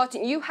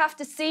important. You have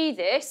to see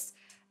this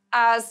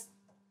as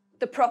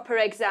the proper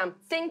exam.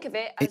 Think of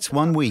it as It's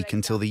 1 week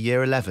until the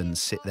Year 11s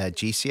sit their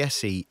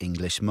GCSE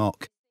English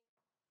mock.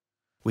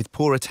 With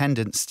poor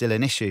attendance still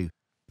an issue,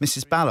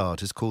 Mrs. Ballard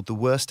has called the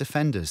worst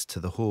offenders to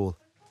the hall.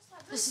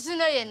 This is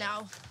annoying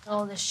now.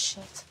 All this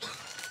shit.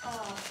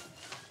 Oh.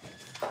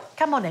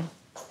 Come on in.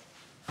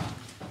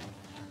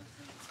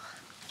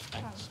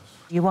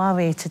 You are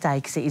here today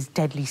because it is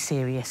deadly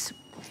serious.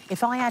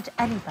 If I had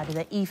anybody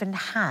that even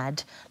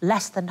had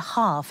less than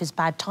half as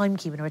bad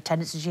timekeeping or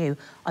attendance as you,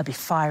 I'd be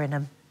firing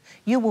them.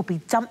 You will be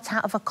dumped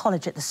out of a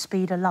college at the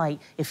speed of light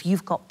if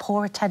you've got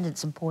poor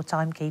attendance and poor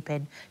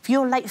timekeeping. If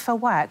you're late for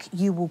work,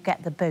 you will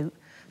get the boot.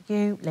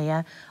 You,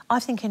 Leah, I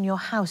think in your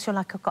house you're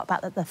like I've got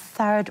about the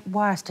third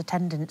worst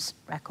attendance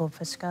record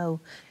for school.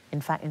 In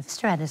fact,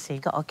 Mr. Hennessy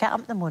got to get up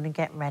in the morning and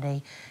get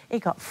ready. He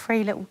got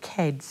 3 little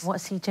kids.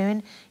 What's he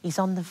doing? He's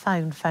on the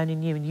phone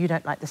phoning you and you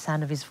don't like the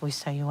sound of his voice,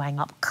 so you hang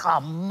up.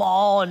 Come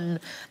on!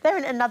 They're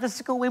in another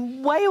school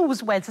in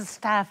Wales where the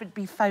staff would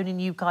be phoning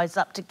you guys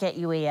up to get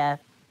you here.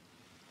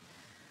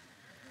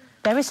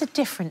 There is a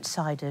different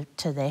side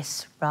to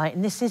this, right?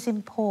 And this is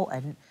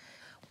important.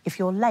 If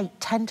you're late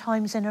 10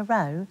 times in a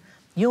row,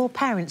 your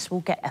parents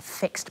will get a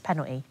fixed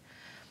penalty.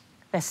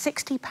 They're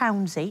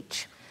 £60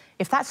 each.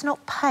 If that's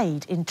not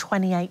paid in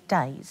 28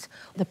 days,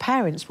 the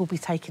parents will be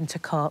taken to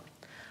court.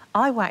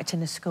 I worked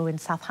in a school in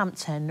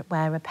Southampton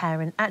where a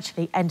parent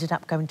actually ended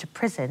up going to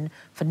prison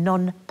for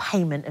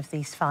non-payment of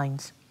these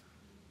fines.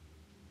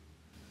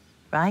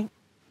 Right?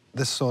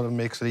 This sort of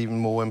makes it even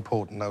more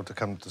important now to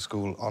come to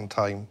school on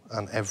time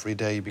and every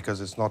day,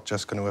 because it's not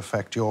just going to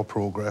affect your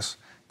progress,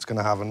 it's going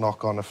to have a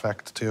knock-on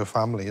effect to your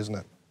family, isn't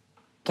it?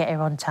 Get here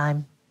on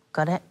time.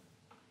 Got it?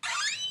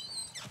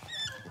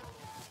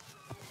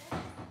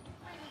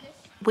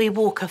 We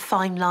walk a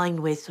fine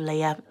line with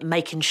Leah,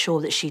 making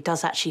sure that she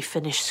does actually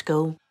finish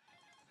school.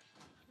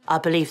 I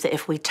believe that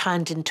if we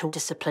turned into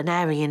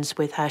disciplinarians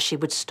with her, she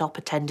would stop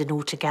attending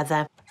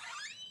altogether.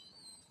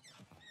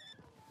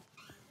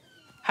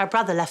 Her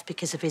brother left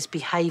because of his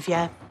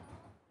behaviour.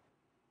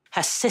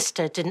 Her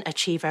sister didn't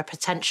achieve her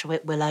potential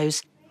at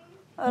Willows.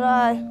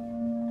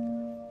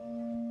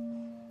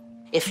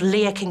 If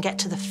Leah can get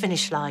to the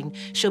finish line,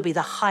 she'll be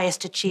the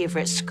highest achiever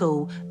at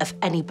school of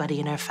anybody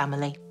in her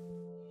family.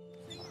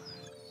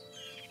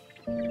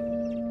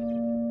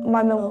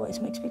 My mum always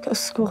makes me go to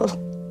school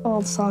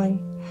all the time.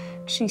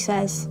 She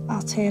says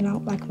I'll turn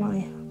out like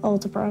my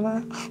older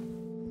brother.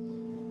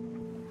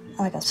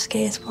 I got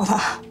scared about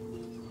that.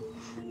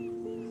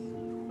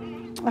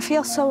 I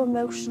feel so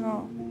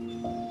emotional.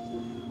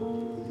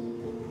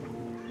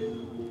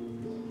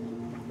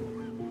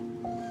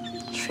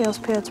 She feels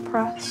pure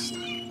depressed.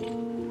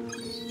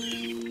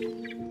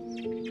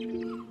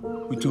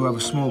 We do have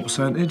a small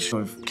percentage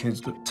of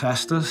kids that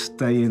test us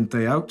day in,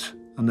 day out,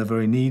 and they're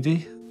very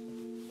needy.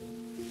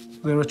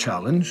 They're a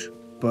challenge,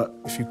 but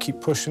if you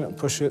keep pushing it and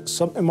pushing it,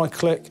 something might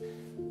click.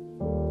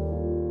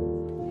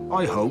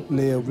 I hope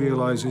Leah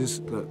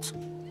realises that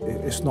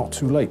it's not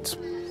too late.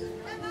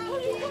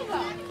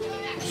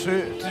 So,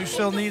 do you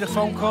still need a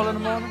phone call in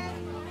the morning?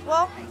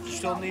 What? You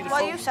still need a well,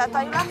 phone... you said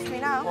that you left me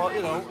now. Well,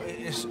 you know,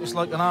 it's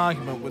like an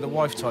argument with a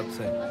wife type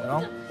thing, you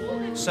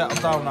know? Settle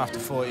down after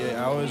 48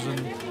 hours and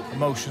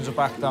emotions are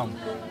back down.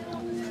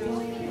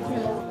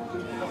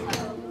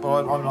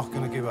 But I'm not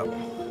going to give up.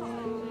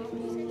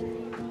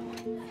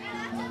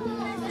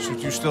 So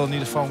do you still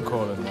need a phone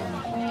call in the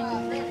morning?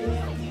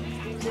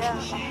 Yeah.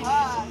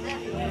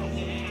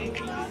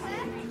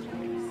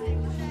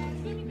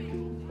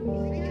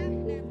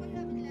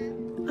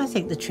 I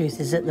think the truth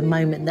is at the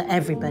moment that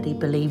everybody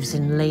believes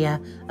in Leah,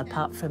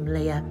 apart from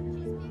Leah.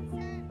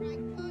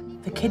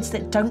 The kids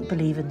that don't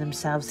believe in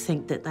themselves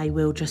think that they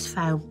will just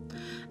fail.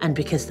 And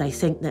because they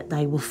think that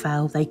they will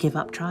fail, they give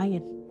up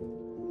trying.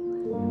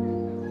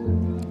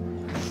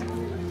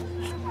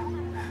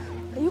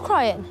 Are you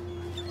crying?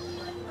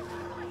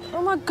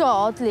 Oh my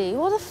God, Lee,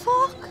 what the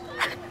fuck?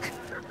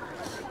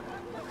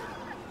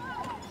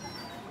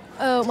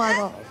 Oh my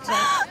God.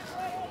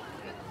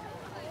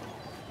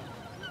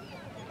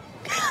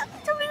 I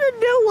don't even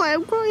know why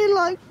I'm crying,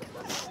 like...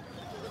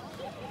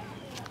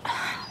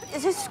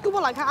 Is this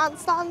school like I can't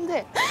stand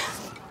it?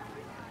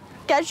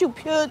 Gets you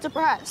pure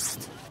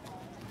depressed.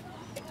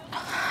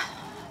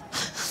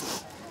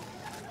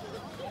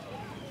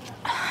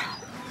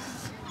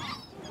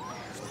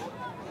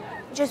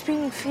 Just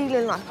been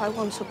feeling like I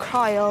want to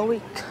cry all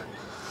week.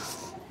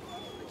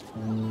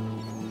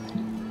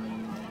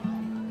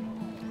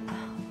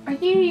 Are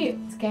you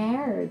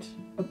scared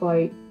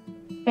about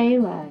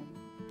failing?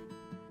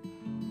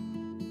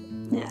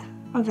 Yeah,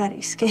 I'm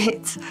very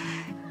scared.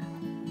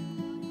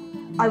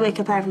 I wake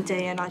up every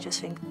day and I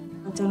just think,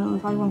 I don't know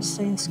if I want to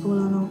stay in school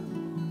or not.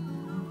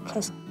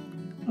 Because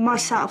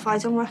myself, I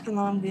don't reckon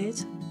that I'm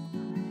good.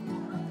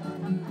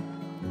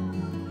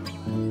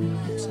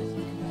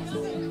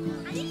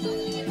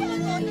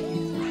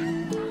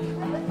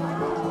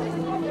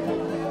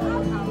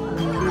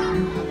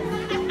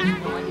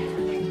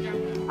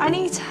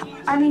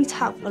 I need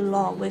help a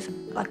lot with,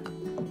 like,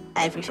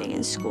 everything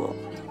in school.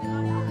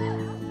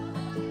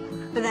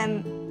 But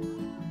then,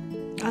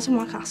 I don't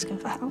like asking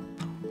for help.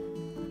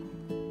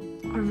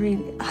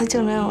 I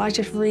don't know, I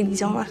just really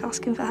don't like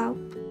asking for help.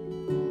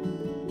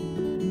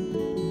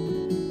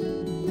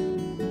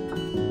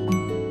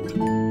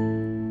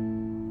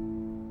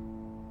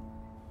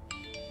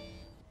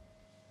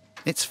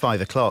 It's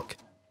 5 o'clock.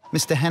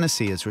 Mr.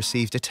 Hennessy has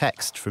received a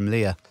text from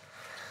Leah.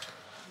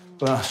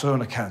 Well, I saw her in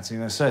the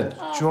canteen. I said,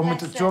 do you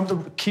want me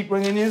to keep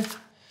ringing you?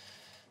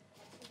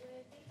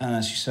 And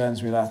then she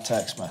sends me that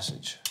text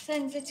message.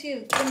 Sends it to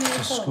you?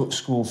 It's a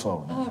school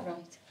phone. Oh,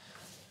 right.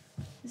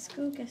 The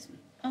school gets me.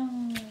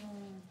 Oh.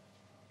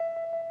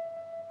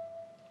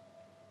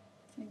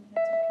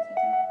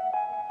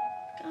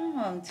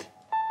 God.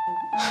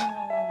 Oh.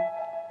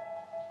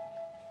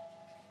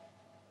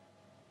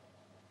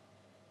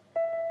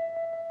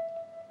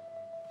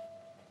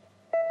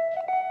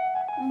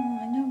 Oh,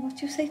 I know. What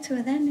do you say to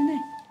her then,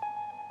 innit?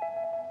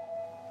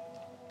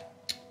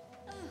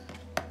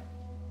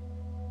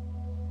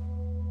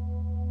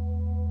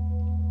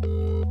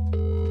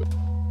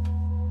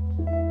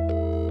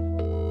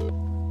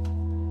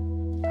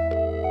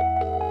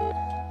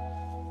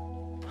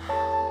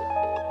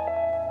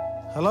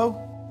 Hello?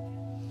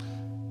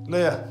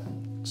 Leah,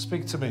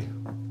 speak to me.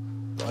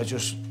 I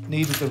just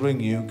needed to ring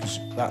you because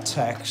that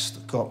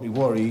text got me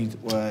worried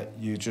where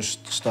you're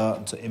just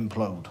starting to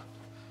implode.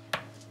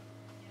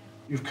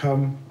 You've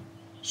come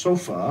so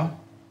far,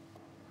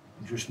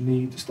 you just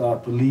need to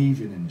start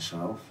believing in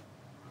yourself.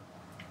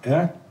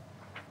 Yeah?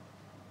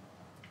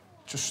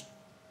 Just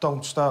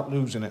don't start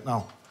losing it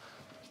now.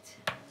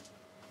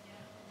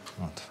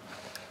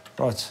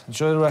 Right,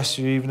 enjoy the rest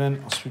of your evening.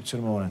 I'll speak to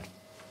you in the morning.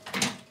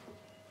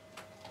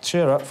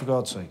 Cheer up, for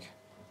God's sake.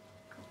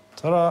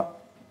 Ta-ra.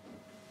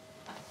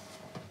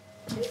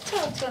 You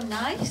talk to him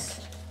nice.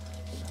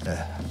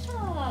 Yeah.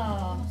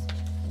 Oh.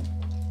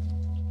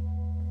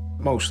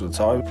 Most of the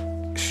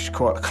time, she's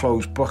quite a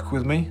closed book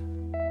with me.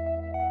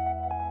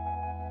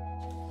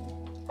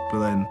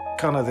 But then,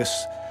 kind of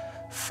this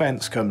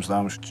fence comes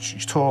down.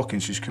 She's talking,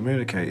 she's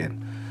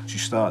communicating.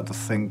 She's starting to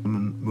think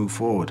and move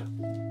forward,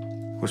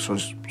 which I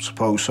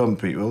suppose some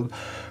people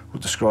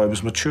would describe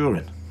as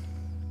maturing.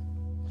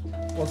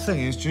 Well, the thing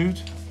is, Jude,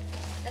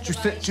 do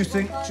you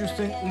think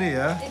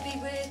Leah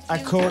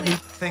and Courtney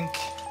think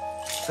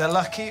they're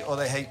lucky or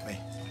they hate me?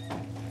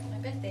 I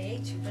bet they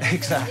hate you.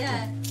 Exactly.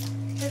 Yeah.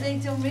 So they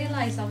don't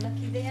realise how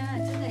lucky they are,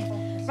 do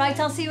they? Right,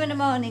 I'll see you in the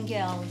morning,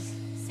 girls.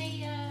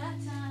 See ya.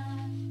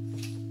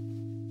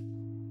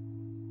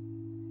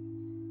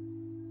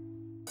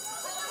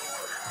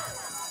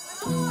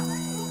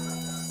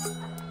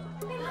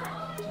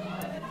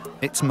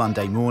 It's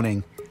Monday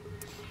morning.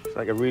 It's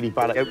like a really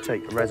bad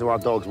outtake. A Reservoir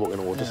Dogs walking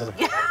towards us.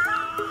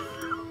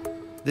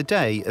 The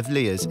day of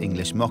Leah's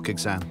English mock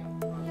exam.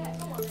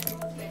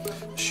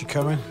 She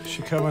coming?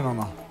 She coming or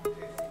not?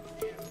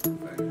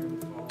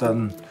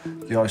 Done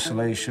the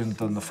isolation,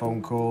 done the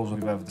phone calls,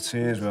 we have the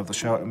tears, we have the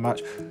shouting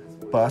match.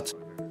 But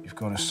you've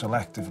got to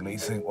selectively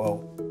think,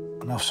 well,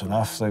 enough's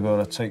enough. They've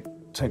got to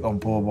take on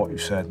board what you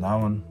said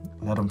now and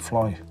let them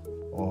fly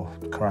or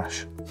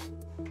crash.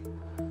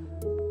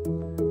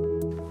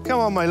 Come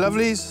on, my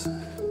lovelies.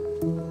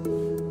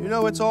 You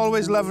know it's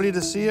always lovely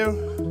to see you,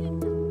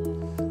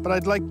 but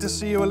I'd like to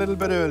see you a little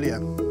bit earlier.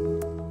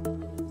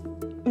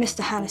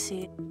 Mr.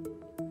 Hennessy,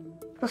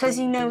 because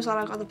he knows that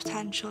I've got the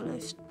potential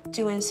of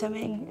doing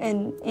something,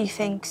 and he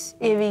thinks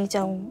if he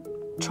don't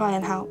try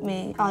and help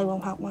me, I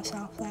won't help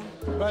myself then.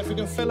 Right, if we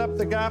can fill up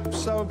the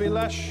gaps, that would be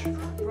lush.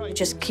 Right. He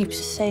just keeps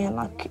saying,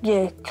 like,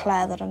 you're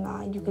cleverer than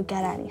that, you could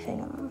get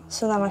anything. And that.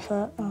 So then I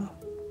thought, oh,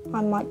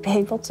 I might be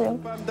able to.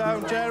 Calm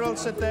down, Gerald,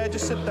 sit there,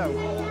 just sit down.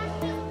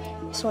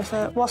 So I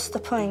thought, what's the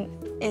point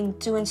in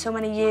doing so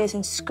many years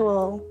in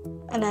school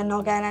and then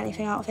not getting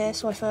anything out of it?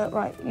 So I thought,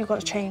 right, you've got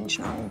to change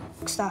now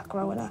and start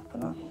growing up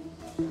and that.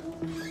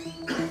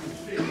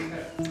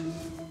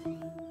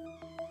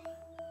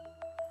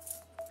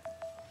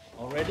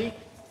 All ready?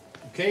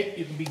 Okay,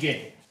 you can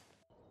begin.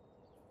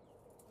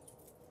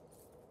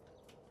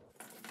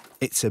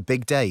 It's a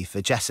big day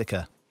for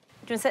Jessica.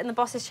 Do you want to sit in the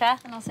boss's chair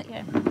and I'll sit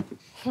here?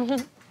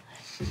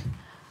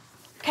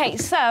 OK,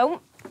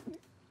 so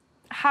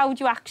how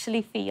do you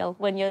actually feel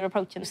when you're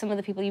approaching some of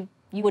the people you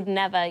would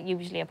never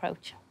usually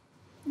approach?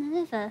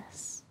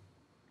 Nervous.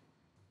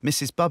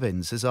 Mrs.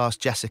 Bubbins has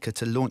asked Jessica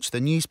to launch the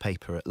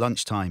newspaper at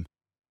lunchtime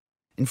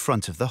in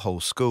front of the whole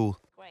school.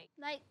 Like,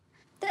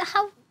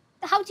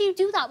 how do you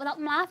do that without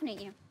them laughing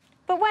at you?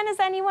 But when has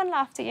anyone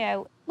laughed at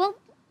you? Well,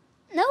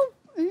 no,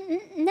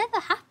 never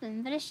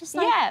happened, but it's just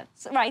like... Yeah,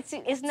 right,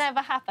 so it's never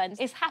happened.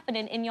 It's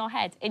happening in your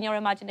head, in your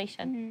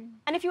imagination.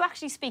 And if you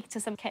actually speak to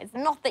some kids,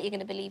 not that you're going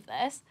to believe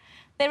this,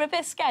 they're a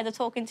bit scared of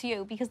talking to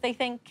you because they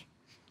think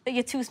that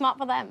you're too smart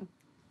for them.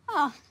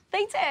 Oh.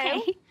 They do.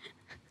 Okay.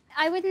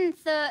 I wouldn't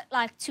think,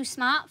 like, too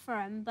smart for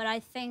them, but I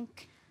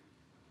think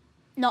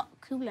not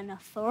cool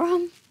enough for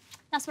them.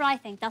 That's what I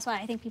think. That's why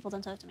I think people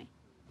don't talk to me.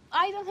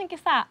 I don't think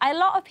it's that. A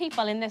lot of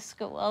people in this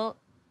school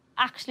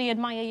actually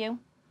admire you.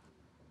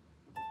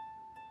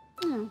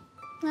 Oh,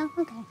 well,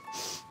 OK.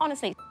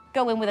 Honestly,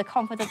 go in with a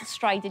confident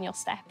stride in your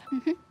step.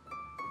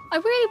 I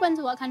really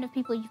wonder what kind of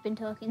people you've been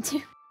talking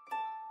to.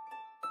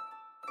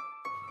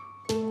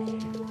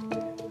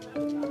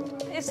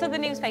 So the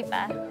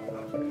newspaper.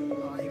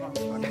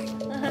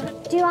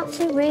 Do you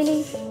actually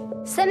really?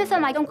 Some of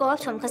them I don't go up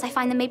to them because I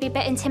find them maybe a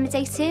bit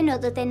intimidating or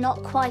that they're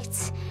not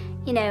quite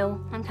you know,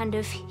 I'm kind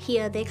of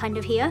here, they're kind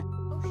of here.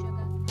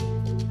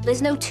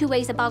 There's no two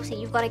ways about it.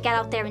 You've got to get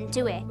out there and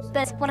do it.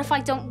 But what if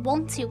I don't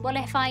want to? What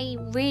if I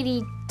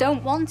really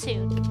don't want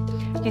to?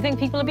 Do you think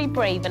people will be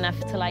brave enough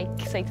to, like,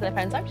 say to their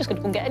parents, I'm just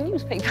going to go and get a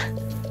newspaper?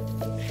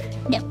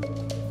 Yep.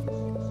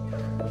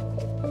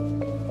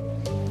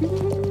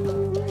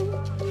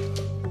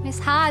 It's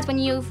hard when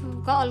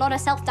you've got a lot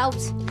of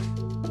self-doubt.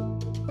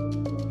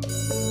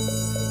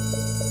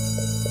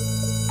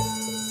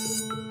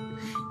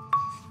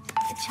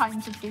 The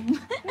chimes of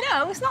doom.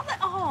 No, it's not that.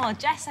 Oh,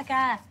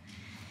 Jessica.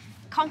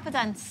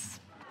 Confidence.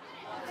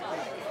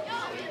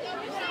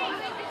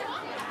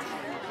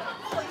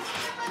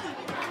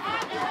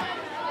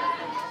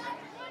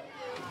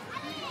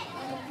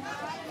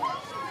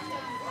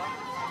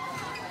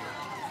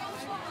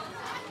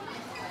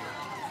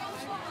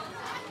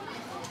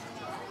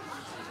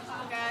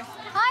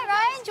 Hi,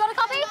 Ryan. Do you want a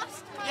copy?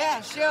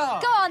 Yeah, sure.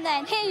 Go on,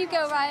 then. Here you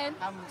go, Ryan.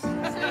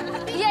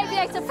 The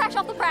aviator, fresh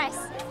off the press.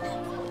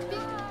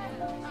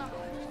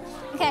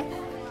 OK.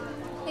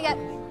 Here you go.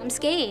 I'm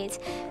scared,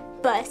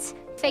 but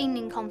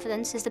feigning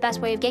confidence is the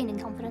best way of gaining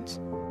confidence.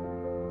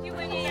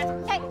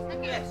 Hey.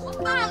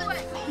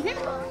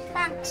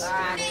 Thanks.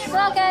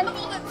 Welcome.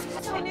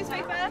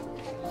 Newspaper.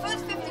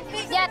 First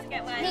 50p. Yeah,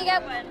 here you go.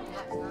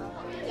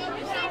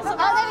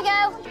 Oh, there we go.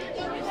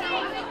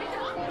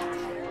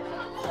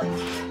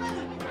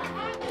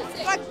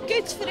 Like,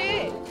 good for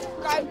you.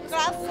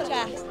 Glad for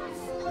Jess.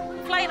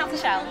 Flying off the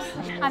shelves.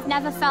 I've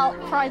never felt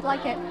pride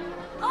like it.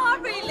 Oh,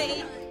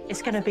 really?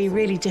 It's going to be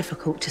really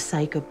difficult to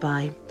say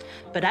goodbye,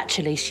 but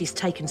actually she's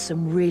taken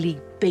some really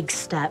big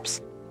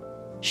steps.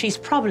 She's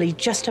probably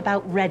just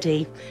about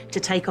ready to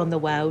take on the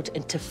world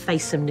and to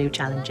face some new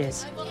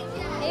challenges.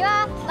 Here you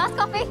are, last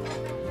coffee.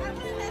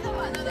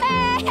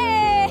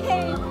 Hey!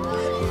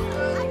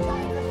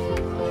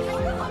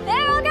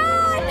 They're all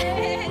gone!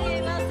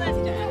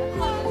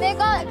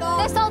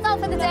 They're sold out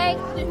for the day.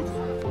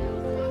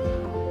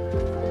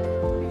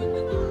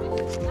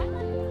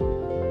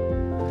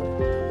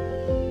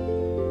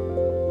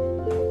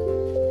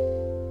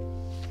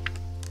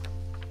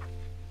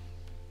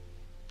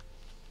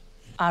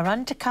 Our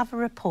undercover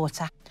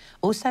reporter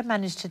also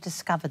managed to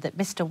discover that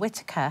Mr.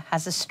 Whittaker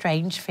has a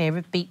strange fear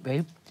of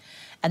beetroot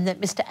and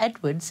that Mr.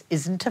 Edwards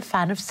isn't a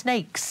fan of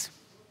snakes.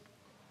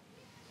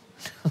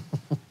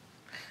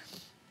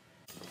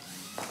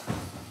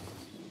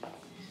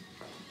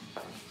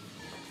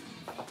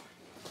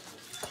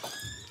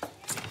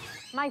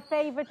 My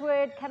favourite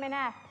word coming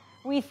up.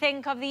 We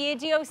think of the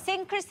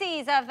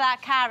idiosyncrasies of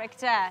that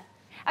character.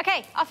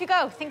 OK, off you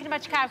go, thinking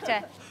about your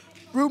character.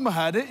 Rumour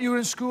had it you were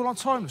in school on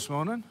time this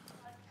morning.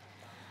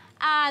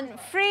 And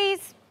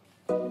freeze.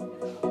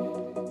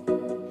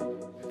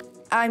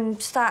 I'm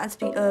starting to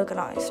be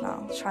organised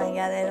now, trying to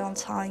get it on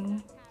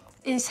time.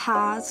 It's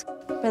hard,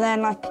 but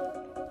then, like,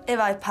 if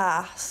I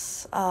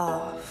pass,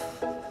 I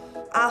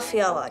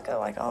feel like, oh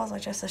my God, I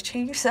just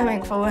achieved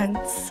something for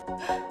once.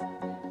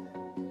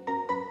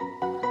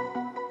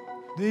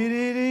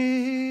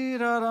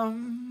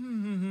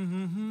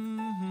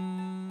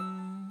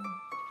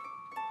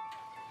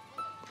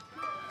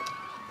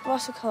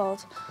 What's it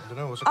called? I don't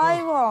know, what's it called?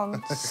 I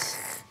want,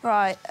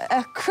 right,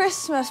 a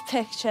Christmas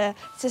picture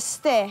to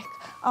stick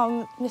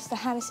on Mr.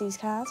 Hennessy's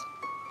card.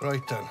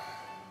 Right then.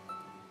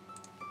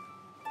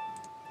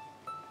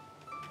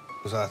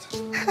 What's that?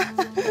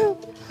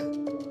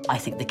 I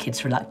think the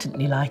kids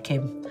reluctantly like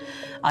him.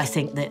 I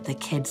think that the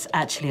kids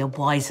actually are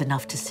wise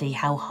enough to see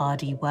how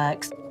hard he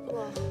works.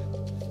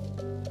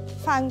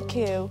 Thank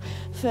you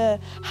for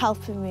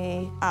helping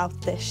me out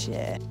this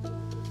year.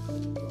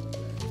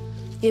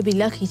 He'll be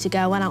lucky to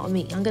go one out with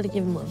me. I'm going to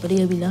give him one, but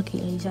he'll be lucky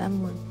he's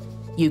having one.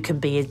 You can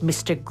be as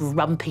Mr.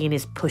 Grumpy and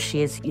as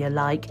pushy as you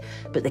like,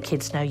 but the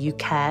kids know you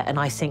care, and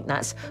I think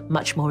that's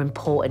much more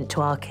important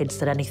to our kids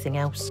than anything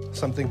else.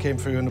 Something came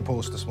through in the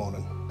post this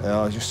morning.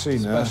 Yeah, I just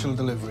seen that. Special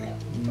delivery.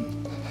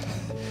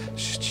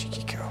 She's a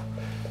cheeky girl.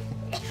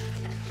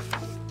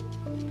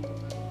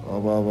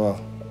 Well.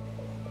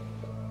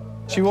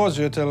 She was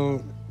here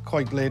till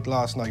quite late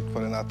last night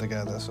putting that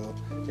together, so,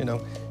 you know,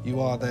 you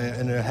are there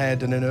in her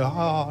head and in her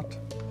heart.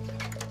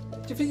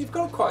 Do you think you've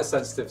got quite a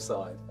sensitive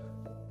side?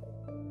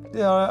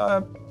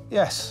 Yeah,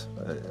 yes.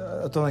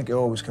 I don't think it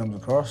always comes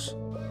across.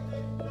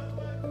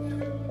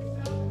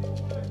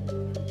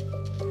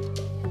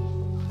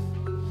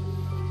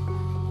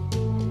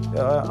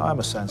 Yeah, I'm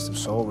a sensitive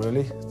soul,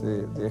 really.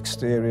 The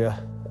exterior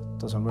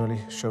doesn't really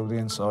show the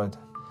inside.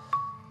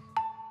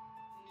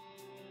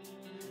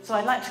 So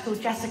I'd like to call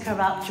Jessica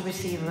up to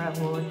receive her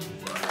award.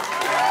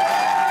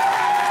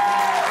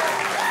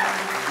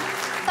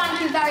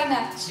 Thank you very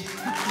much.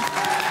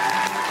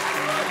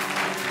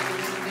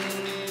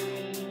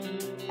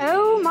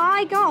 Oh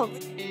my God.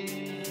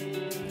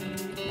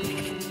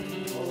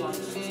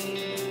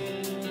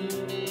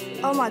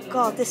 Oh my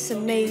God, this is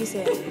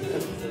amazing.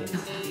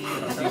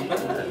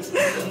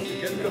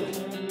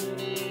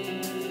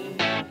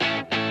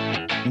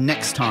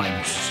 Next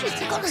time, She's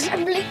got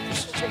assembly.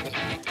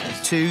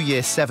 2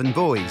 Year 7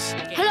 boys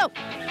Hello.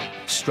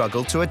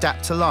 struggle to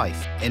adapt to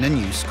life in a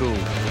new school.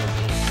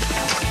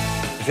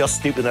 If you're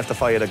stupid enough to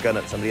fire a gun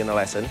at somebody in a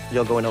lesson,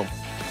 you're going home.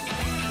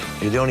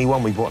 You're the only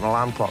one we bought an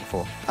alarm clock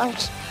for.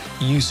 Thanks.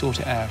 You sort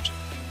it out,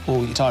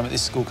 or your time at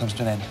this school comes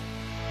to an end.